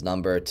calling his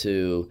number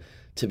to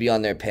be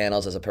on their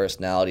panels as a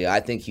personality. I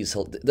think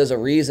there's a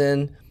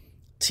reason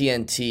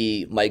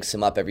TNT mics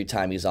him up every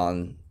time he's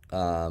on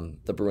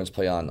the Bruins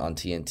play on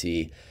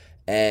TNT,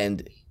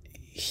 and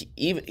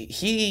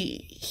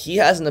he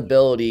has an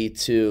ability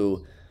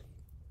to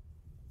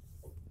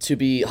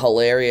be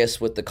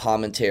hilarious with the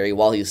commentary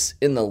while he's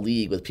in the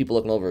league with people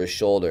looking over his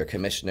shoulder,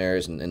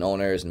 commissioners and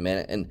owners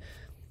and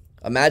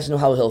imagine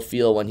how he'll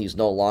feel when he's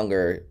no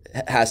longer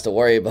has to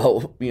worry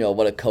about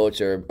what a coach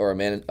or a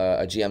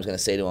GM is going to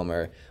say to him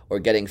or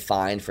getting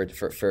fined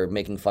for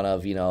making fun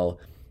of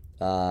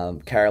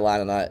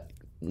Carolina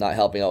not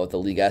helping out with the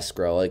league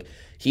escrow. Like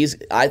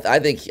I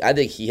think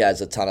he has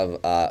he'll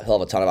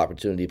have a ton of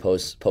opportunity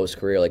post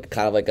career, like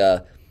kind of like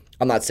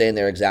I'm not saying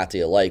they're exactly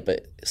alike,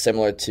 but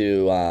similar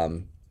to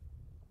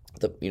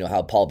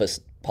how Paul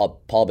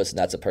Bisson,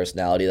 that's a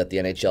personality that the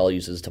NHL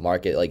uses to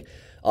market. Like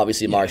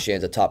obviously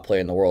Marchand's a top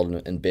player in the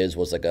world, and Biz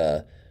was like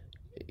a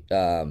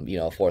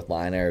fourth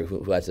liner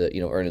who had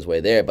to earn his way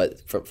there. But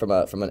from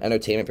an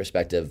entertainment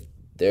perspective,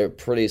 they're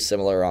pretty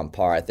similar on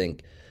par. I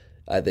think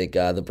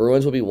the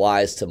Bruins will be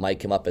wise to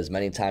mic him up as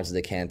many times as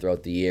they can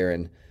throughout the year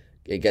and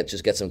get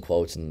some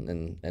quotes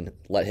and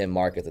let him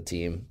market the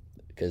team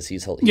because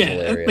he's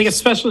hilarious. Like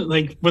especially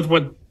like with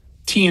what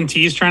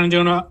TNT is trying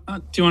to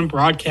do on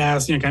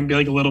broadcast, kind of be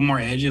like a little more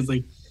edgy. It's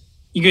like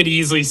you could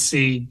easily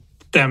see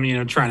them,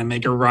 trying to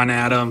make a run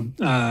at him.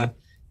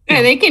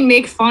 They can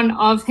make fun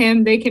of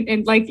him. They can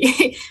there's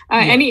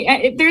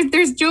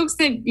jokes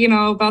that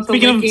about the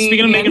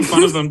speaking of making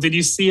fun of him. Did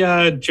you see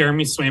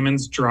Jeremy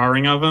Swayman's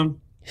drawing of him?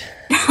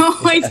 No,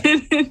 I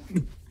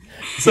didn't.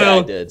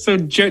 I did. So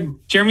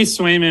Jeremy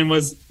Swayman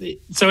was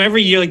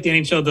every year like the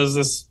NHL does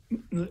this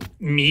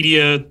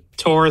media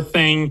tour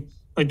thing.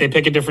 Like they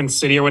pick a different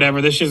city or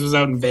whatever. This year was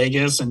out in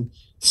Vegas, and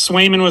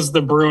Swayman was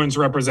the Bruins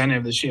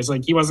representative this year. It's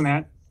like he wasn't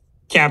at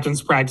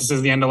captain's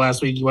practices the end of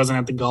last week. He wasn't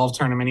at the golf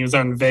tournament. He was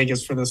out in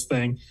Vegas for this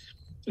thing.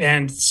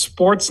 And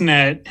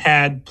Sportsnet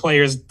had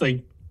players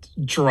like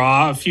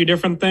draw a few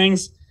different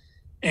things.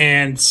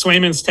 And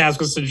Swayman's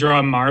task was to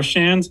draw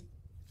Marchand.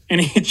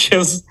 And he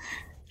just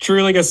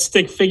drew like a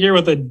stick figure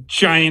with a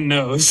giant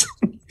nose.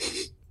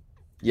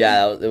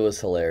 Yeah, it was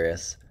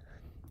hilarious.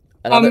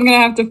 I'm going to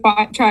have to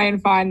try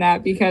and find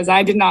that because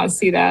I did not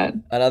see that.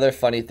 Another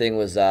funny thing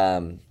was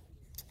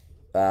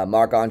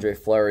Marc-Andre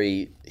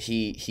Fleury,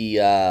 he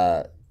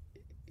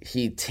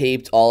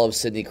taped all of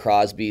Sidney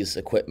Crosby's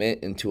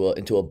equipment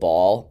into a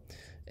ball.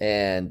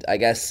 And I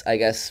guess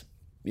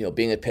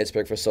being at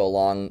Pittsburgh for so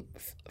long,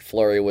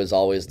 Fleury was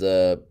always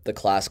the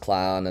class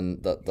clown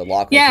and the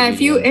locker room. Yeah,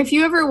 if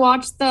you ever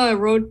watched the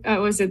road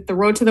the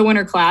Road to the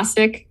Winter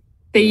Classic,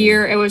 the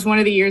year it was one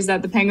of the years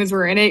that the Penguins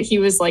were in it, he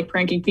was like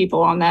pranking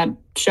people on that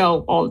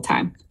show all the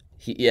time.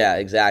 Yeah,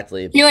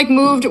 exactly. He like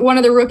moved one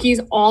of the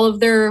rookies, all of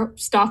their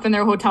stuff in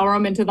their hotel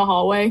room into the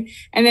hallway,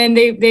 and then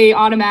they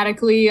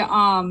automatically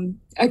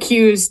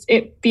accused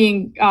it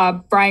being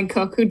Brian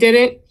Cook who did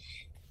it,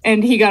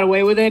 and he got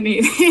away with it. And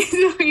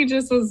he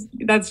just was.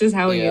 That's just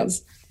how he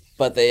is.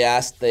 But they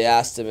asked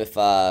him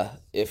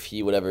if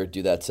he would ever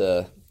do that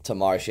to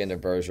Marchand or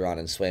Bergeron,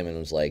 and Swayman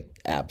was like,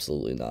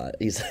 absolutely not.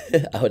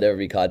 I would never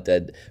be caught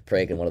dead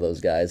pranking one of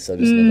those guys. So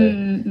just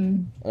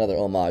another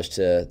homage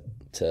to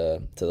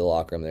the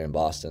locker room there in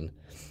Boston.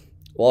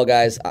 Well,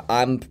 guys,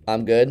 I'm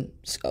good.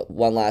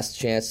 One last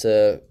chance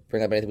to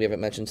bring up anything we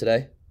haven't mentioned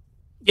today.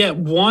 Yeah,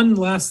 one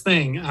last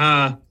thing.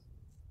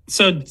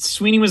 So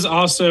Sweeney was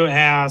also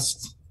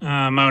asked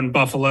out in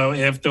Buffalo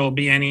if there will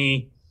be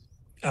any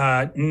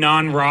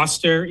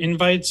non-roster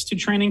invites to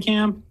training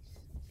camp.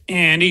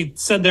 And he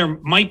said there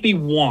might be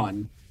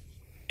one.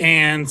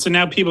 And so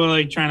now people are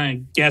like trying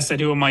to guess at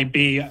who it might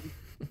be.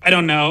 I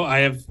don't know. I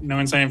have no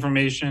inside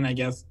information. I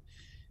guess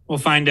we'll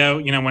find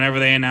out, whenever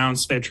they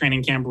announce their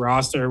training camp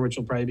roster, which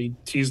will probably be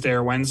Tuesday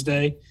or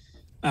Wednesday.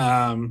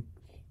 But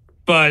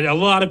a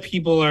lot of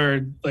people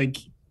are like,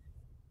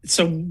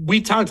 so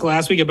we talked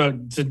last week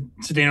about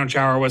Zdeno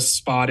Chara was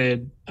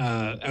spotted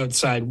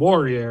outside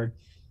Warrior.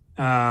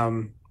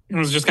 And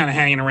was just kind of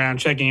hanging around,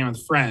 checking in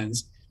with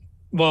friends.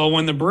 Well,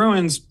 when the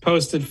Bruins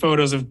posted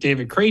photos of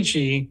David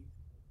Krejci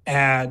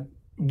at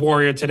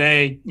Warrior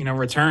today,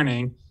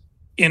 returning,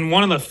 in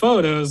one of the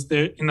photos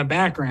in the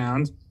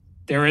background,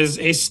 there is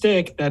a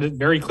stick that it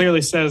very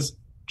clearly says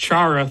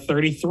Chara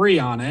 33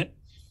 on it.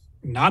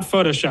 not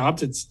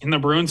photoshopped. It's in the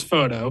Bruins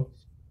photo.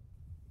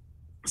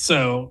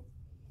 So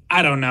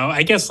I don't know.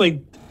 I guess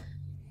like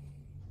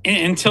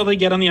until they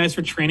get on the ice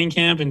for training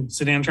camp and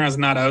Zdeno Chara's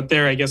not out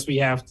there, I guess we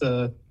have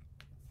to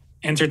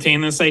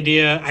entertain this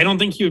idea. I don't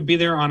think he would be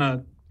there on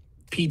a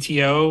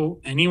PTO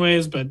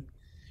anyways, but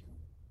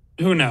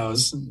who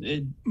knows?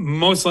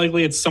 Most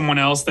likely it's someone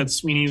else that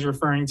Sweeney's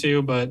referring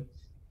to, but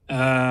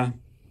I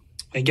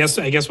guess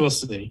we'll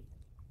see.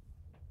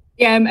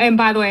 Yeah, and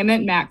by the way, I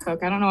meant Matt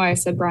Cook. I don't know why I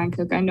said Brian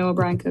Cook. I know a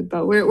Brian Cook,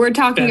 but we're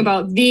talking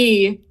about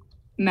the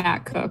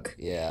Matt Cook.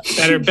 Yeah.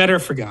 Better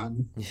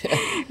forgotten.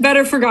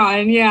 Better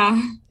forgotten,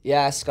 yeah.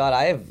 Yeah, Scott,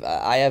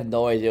 I have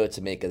no idea what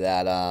to make of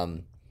that.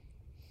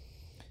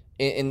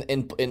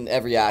 In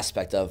every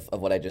aspect of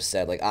what I just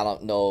said. Like, I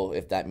don't know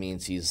if that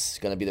means he's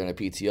going to be there in a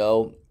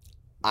PTO.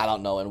 I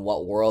don't know in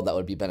what world that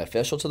would be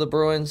beneficial to the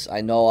Bruins.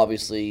 I know,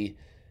 obviously,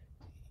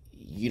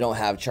 you don't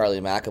have Charlie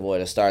McAvoy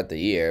to start the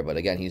year, but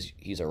again,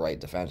 he's a right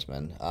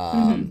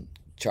defenseman.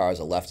 Chara's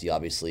a lefty,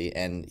 obviously,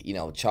 and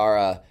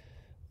Chara,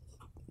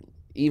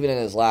 even in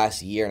his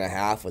last year and a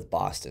half with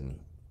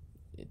Boston,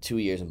 2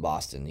 years in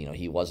Boston,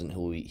 he wasn't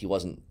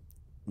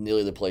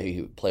nearly the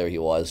player he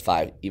was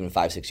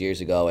 5-6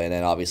 years ago, and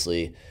then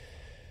obviously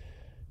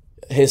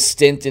his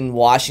stint in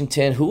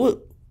Washington.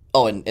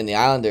 And the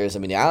Islanders. I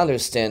mean, the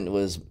Islanders stint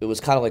was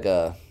kind of like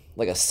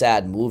a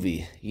sad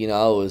movie,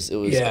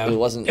 it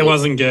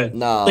wasn't good.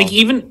 No, like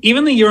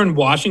even the year in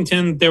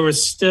Washington, there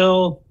was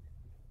still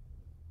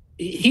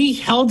he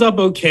held up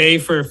okay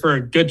for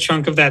a good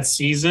chunk of that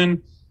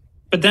season,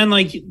 but then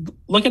like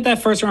look at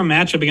that first round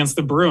matchup against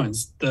the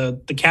Bruins.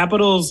 The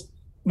Capitals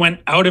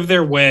went out of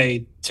their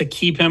way to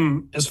keep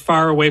him as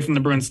far away from the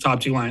Bruins' top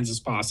two lines as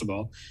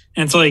possible,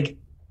 and it's like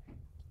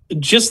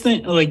just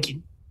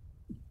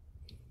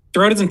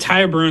throughout his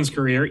entire Bruins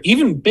career,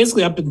 even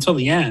basically up until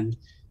the end.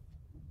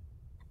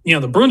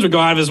 The Bruins would go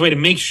out of his way to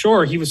make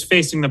sure he was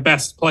facing the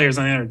best players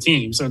on the other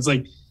team. So it's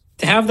like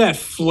to have that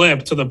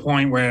flip to the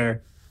point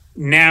where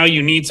now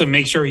you need to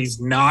make sure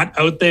he's not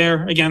out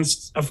there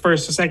against a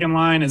first or second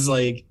line is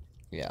like,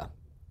 yeah,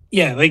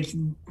 like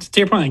to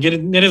your point,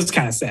 it is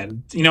kind of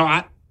sad.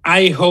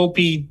 I hope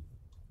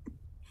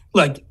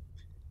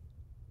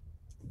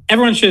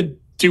everyone should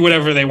do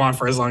whatever they want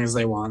for as long as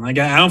they want. Like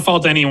I don't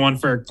fault anyone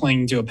for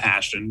clinging to a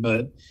passion,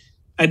 but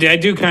I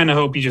do kind of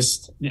hope he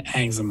just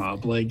hangs them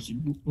up. Like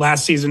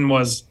last season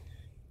was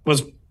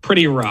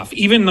pretty rough,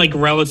 even like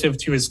relative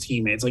to his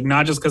teammates. Like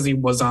not just because he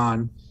was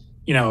on,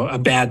 a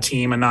bad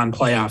team, a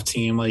non-playoff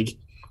team. Like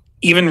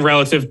even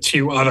relative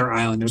to other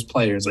Islanders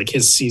players, like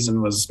his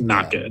season was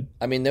not good.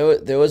 I mean,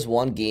 there was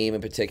one game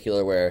in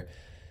particular where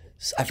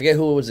I forget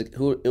who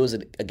it was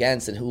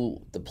against and who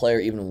the player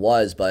even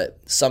was, but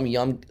some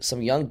young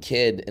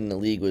kid in the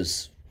league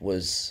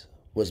was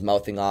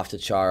mouthing off to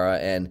Chara,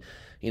 and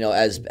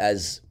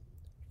as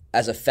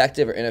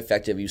effective or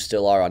ineffective you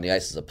still are on the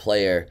ice as a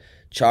player,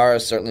 Chara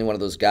is certainly one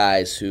of those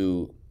guys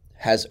who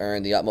has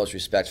earned the utmost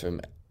respect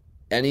from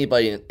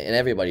anybody and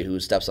everybody who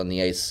steps on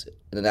the ice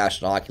in the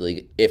National Hockey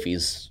League, if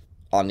he's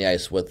on the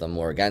ice with them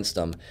or against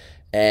them.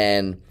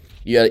 And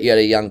you had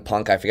a young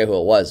punk, I forget who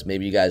it was,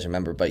 maybe you guys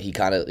remember, but he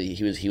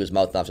was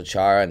mouthing off to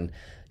Chara, and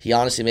he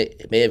honestly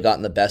may have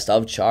gotten the best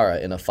of Chara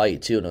in a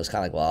fight too, and it was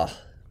kind of like,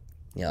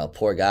 well,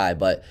 poor guy.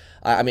 But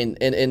I mean,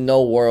 in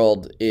no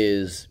world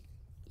is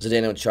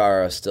Zdeno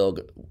Chara still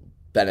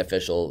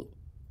beneficial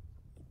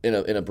in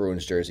a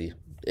Bruins jersey.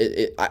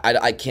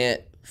 I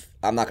can't.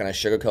 I'm not going to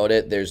sugarcoat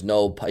it. There's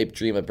no pipe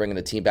dream of bringing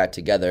the team back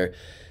together.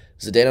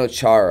 Zdeno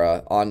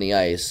Chara on the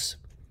ice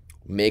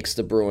makes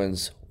the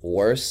Bruins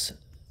worse,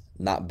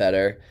 not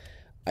better.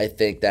 I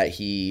think that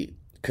he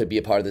could be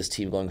a part of this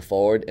team going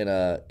forward in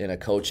a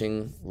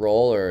coaching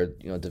role or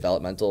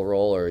developmental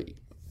role or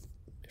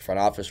front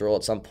office role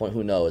at some point.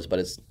 Who knows?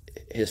 But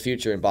his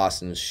future in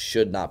Boston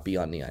should not be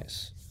on the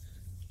ice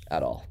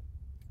at all.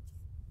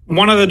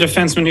 One of the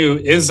defensemen who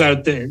is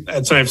out there,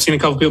 so I've seen a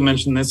couple people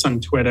mention this on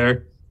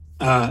Twitter,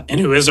 and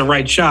who is a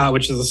right shot,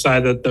 which is the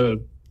side that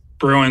the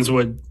Bruins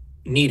would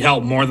need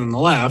help more than the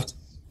left,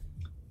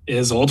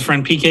 is old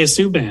friend PK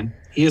Subban.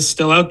 He is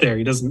still out there.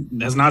 He has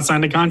not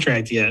signed a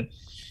contract yet.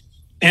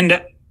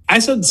 And I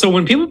said, so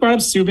when people brought up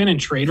Subban in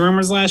trade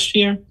rumors last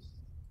year,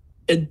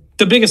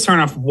 the biggest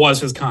turnoff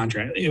was his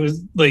contract. It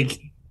was like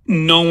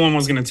no one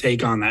was going to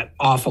take on that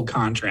awful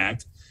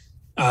contract.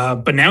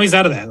 But now he's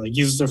out of that. Like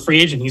he's a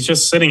free agent. He's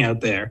just sitting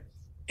out there.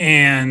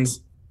 And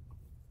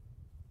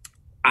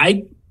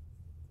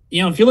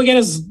if you look at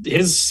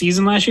his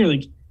season last year,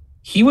 like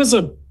he was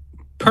a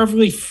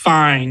perfectly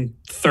fine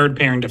third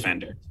pairing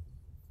defender.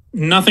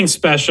 Nothing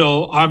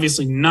special,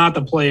 obviously not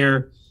the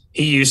player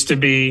he used to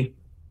be,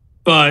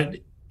 but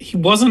he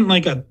wasn't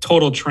like a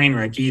total train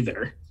wreck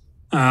either.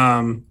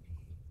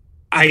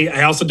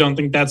 I also don't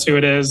think that's who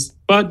it is,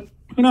 but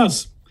who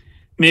knows?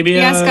 Maybe.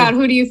 Yeah, Scott,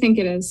 who do you think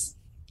it is?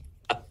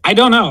 I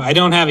don't know. I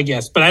don't have a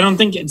guess, but I don't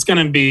think it's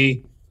going to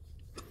be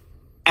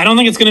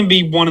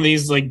one of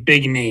these like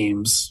big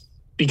names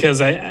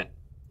because I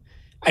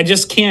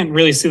just can't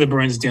really see the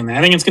Bruins doing that.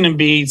 I think it's going to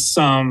be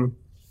some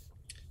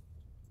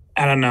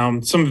I don't know,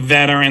 some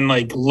veteran,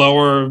 like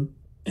lower,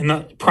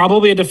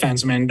 probably a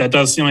defenseman. That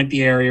does seem like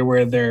the area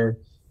where they're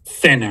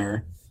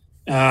thinner.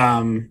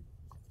 But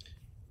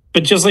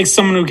just like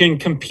someone who can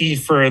compete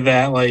for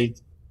that, like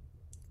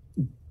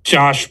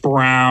Josh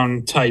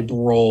Brown type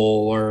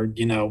role, or,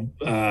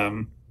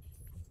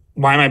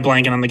 why am I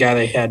blanking on the guy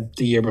they had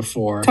the year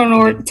before?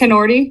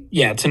 Tenorti?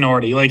 Yeah,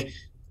 Tenorti. Like,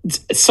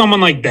 it's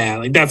someone like that.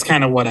 Like, that's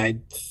kind of what I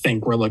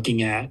think we're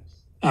looking at.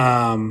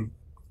 And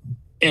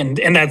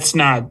that's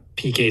not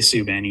PK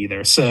Subban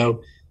either.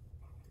 So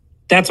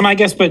that's my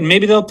guess, but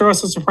maybe they'll throw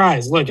us a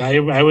surprise. Look,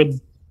 I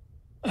would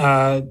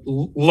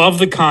love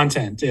the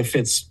content if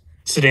it's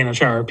Zdeno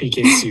Chara or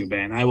PK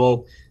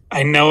Subban.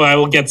 I know I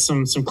will get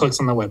some clicks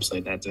on the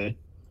website that day.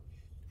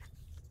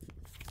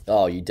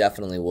 Oh, you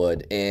definitely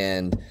would.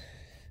 And,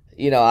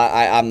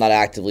 I'm not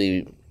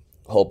actively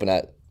hoping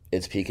that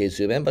it's PK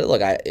Subban, but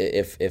look,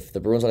 if the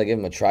Bruins want to give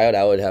him a tryout,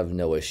 I would have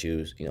no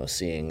issues,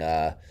 seeing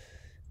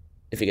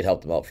if he could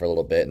help them out for a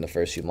little bit in the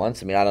first few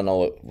months. I mean, I don't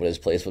know what his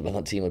place on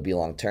the team would be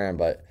long term,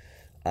 but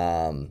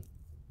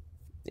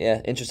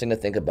interesting to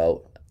think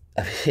about.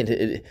 I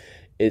mean,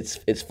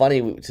 it's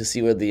funny to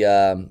see where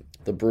the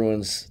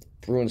Bruins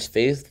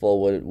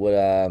faithful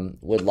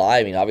would lie.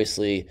 I mean,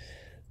 obviously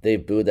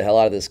they've booed the hell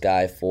out of this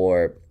guy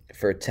for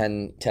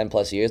 10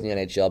 plus years in the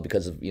NHL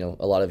because of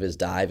a lot of his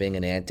diving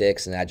and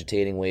antics and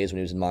agitating ways when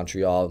he was in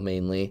Montreal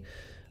mainly.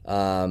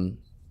 I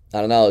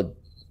don't know.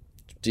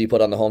 Do you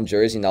put on the home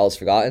jersey and all is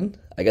forgotten?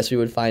 I guess we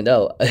would find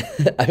out.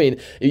 I mean,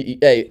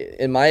 hey,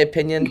 in my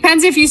opinion,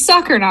 depends if you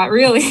suck or not.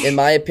 Really, in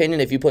my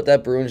opinion, if you put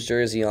that Bruins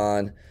jersey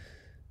on,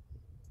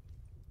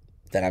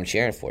 then I'm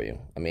cheering for you.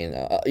 I mean,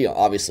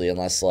 obviously,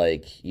 unless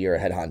like you're a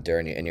headhunter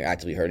and you're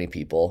actively hurting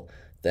people,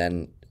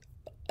 then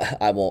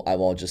I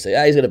won't just say,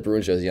 he's got a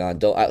Bruins jersey on.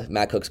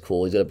 Matt Cook's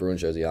cool. He's got a Bruins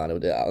jersey on.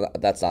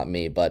 That's not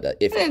me. But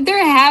if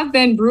there have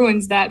been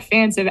Bruins that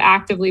fans have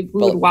actively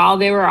booed while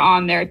they were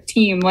on their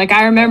team, like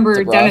I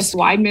remember Dennis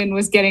Weidman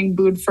was getting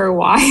booed for a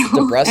while.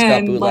 DeBrusque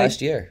got booed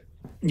last year.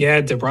 Yeah,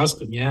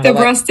 DeBrusque. Yeah,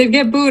 DeBrusque did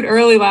get booed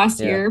early last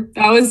year.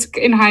 That was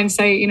in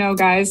hindsight,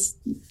 guys.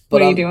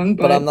 What are you doing?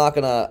 But I'm not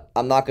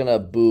gonna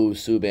boo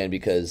Subban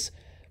because.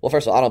 Well,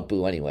 first of all, I don't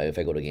boo anyway if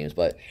I go to games,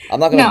 but I'm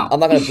not gonna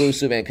boo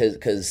Subban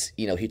because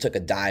he took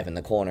a dive in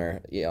the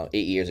corner 8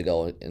 years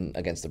ago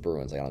against the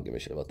Bruins. Like, I don't give a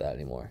shit about that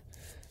anymore.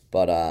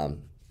 But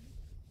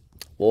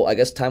well, I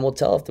guess time will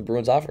tell if the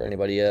Bruins offer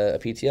anybody a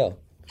PTO.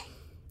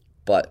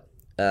 But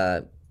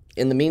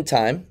in the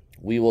meantime,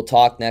 we will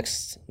talk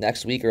next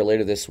week or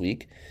later this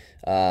week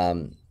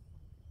to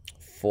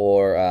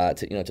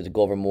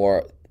go over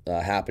more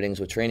happenings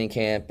with training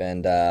camp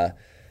and.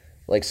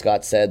 Like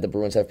Scott said, the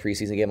Bruins have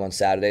preseason game on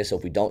Saturday, so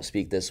if we don't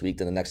speak this week,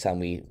 then the next time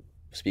we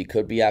speak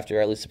could be after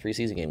at least the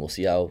preseason game. We'll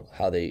see how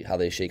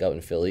they shake out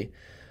in Philly.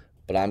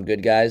 But I'm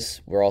good,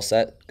 guys. We're all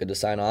set. Good to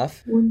sign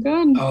off. We're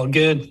good. All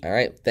good. All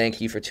right.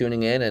 Thank you for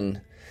tuning in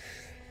and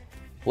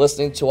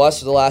listening to us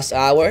for the last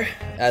hour,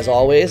 as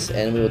always,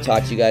 and we will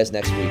talk to you guys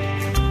next week.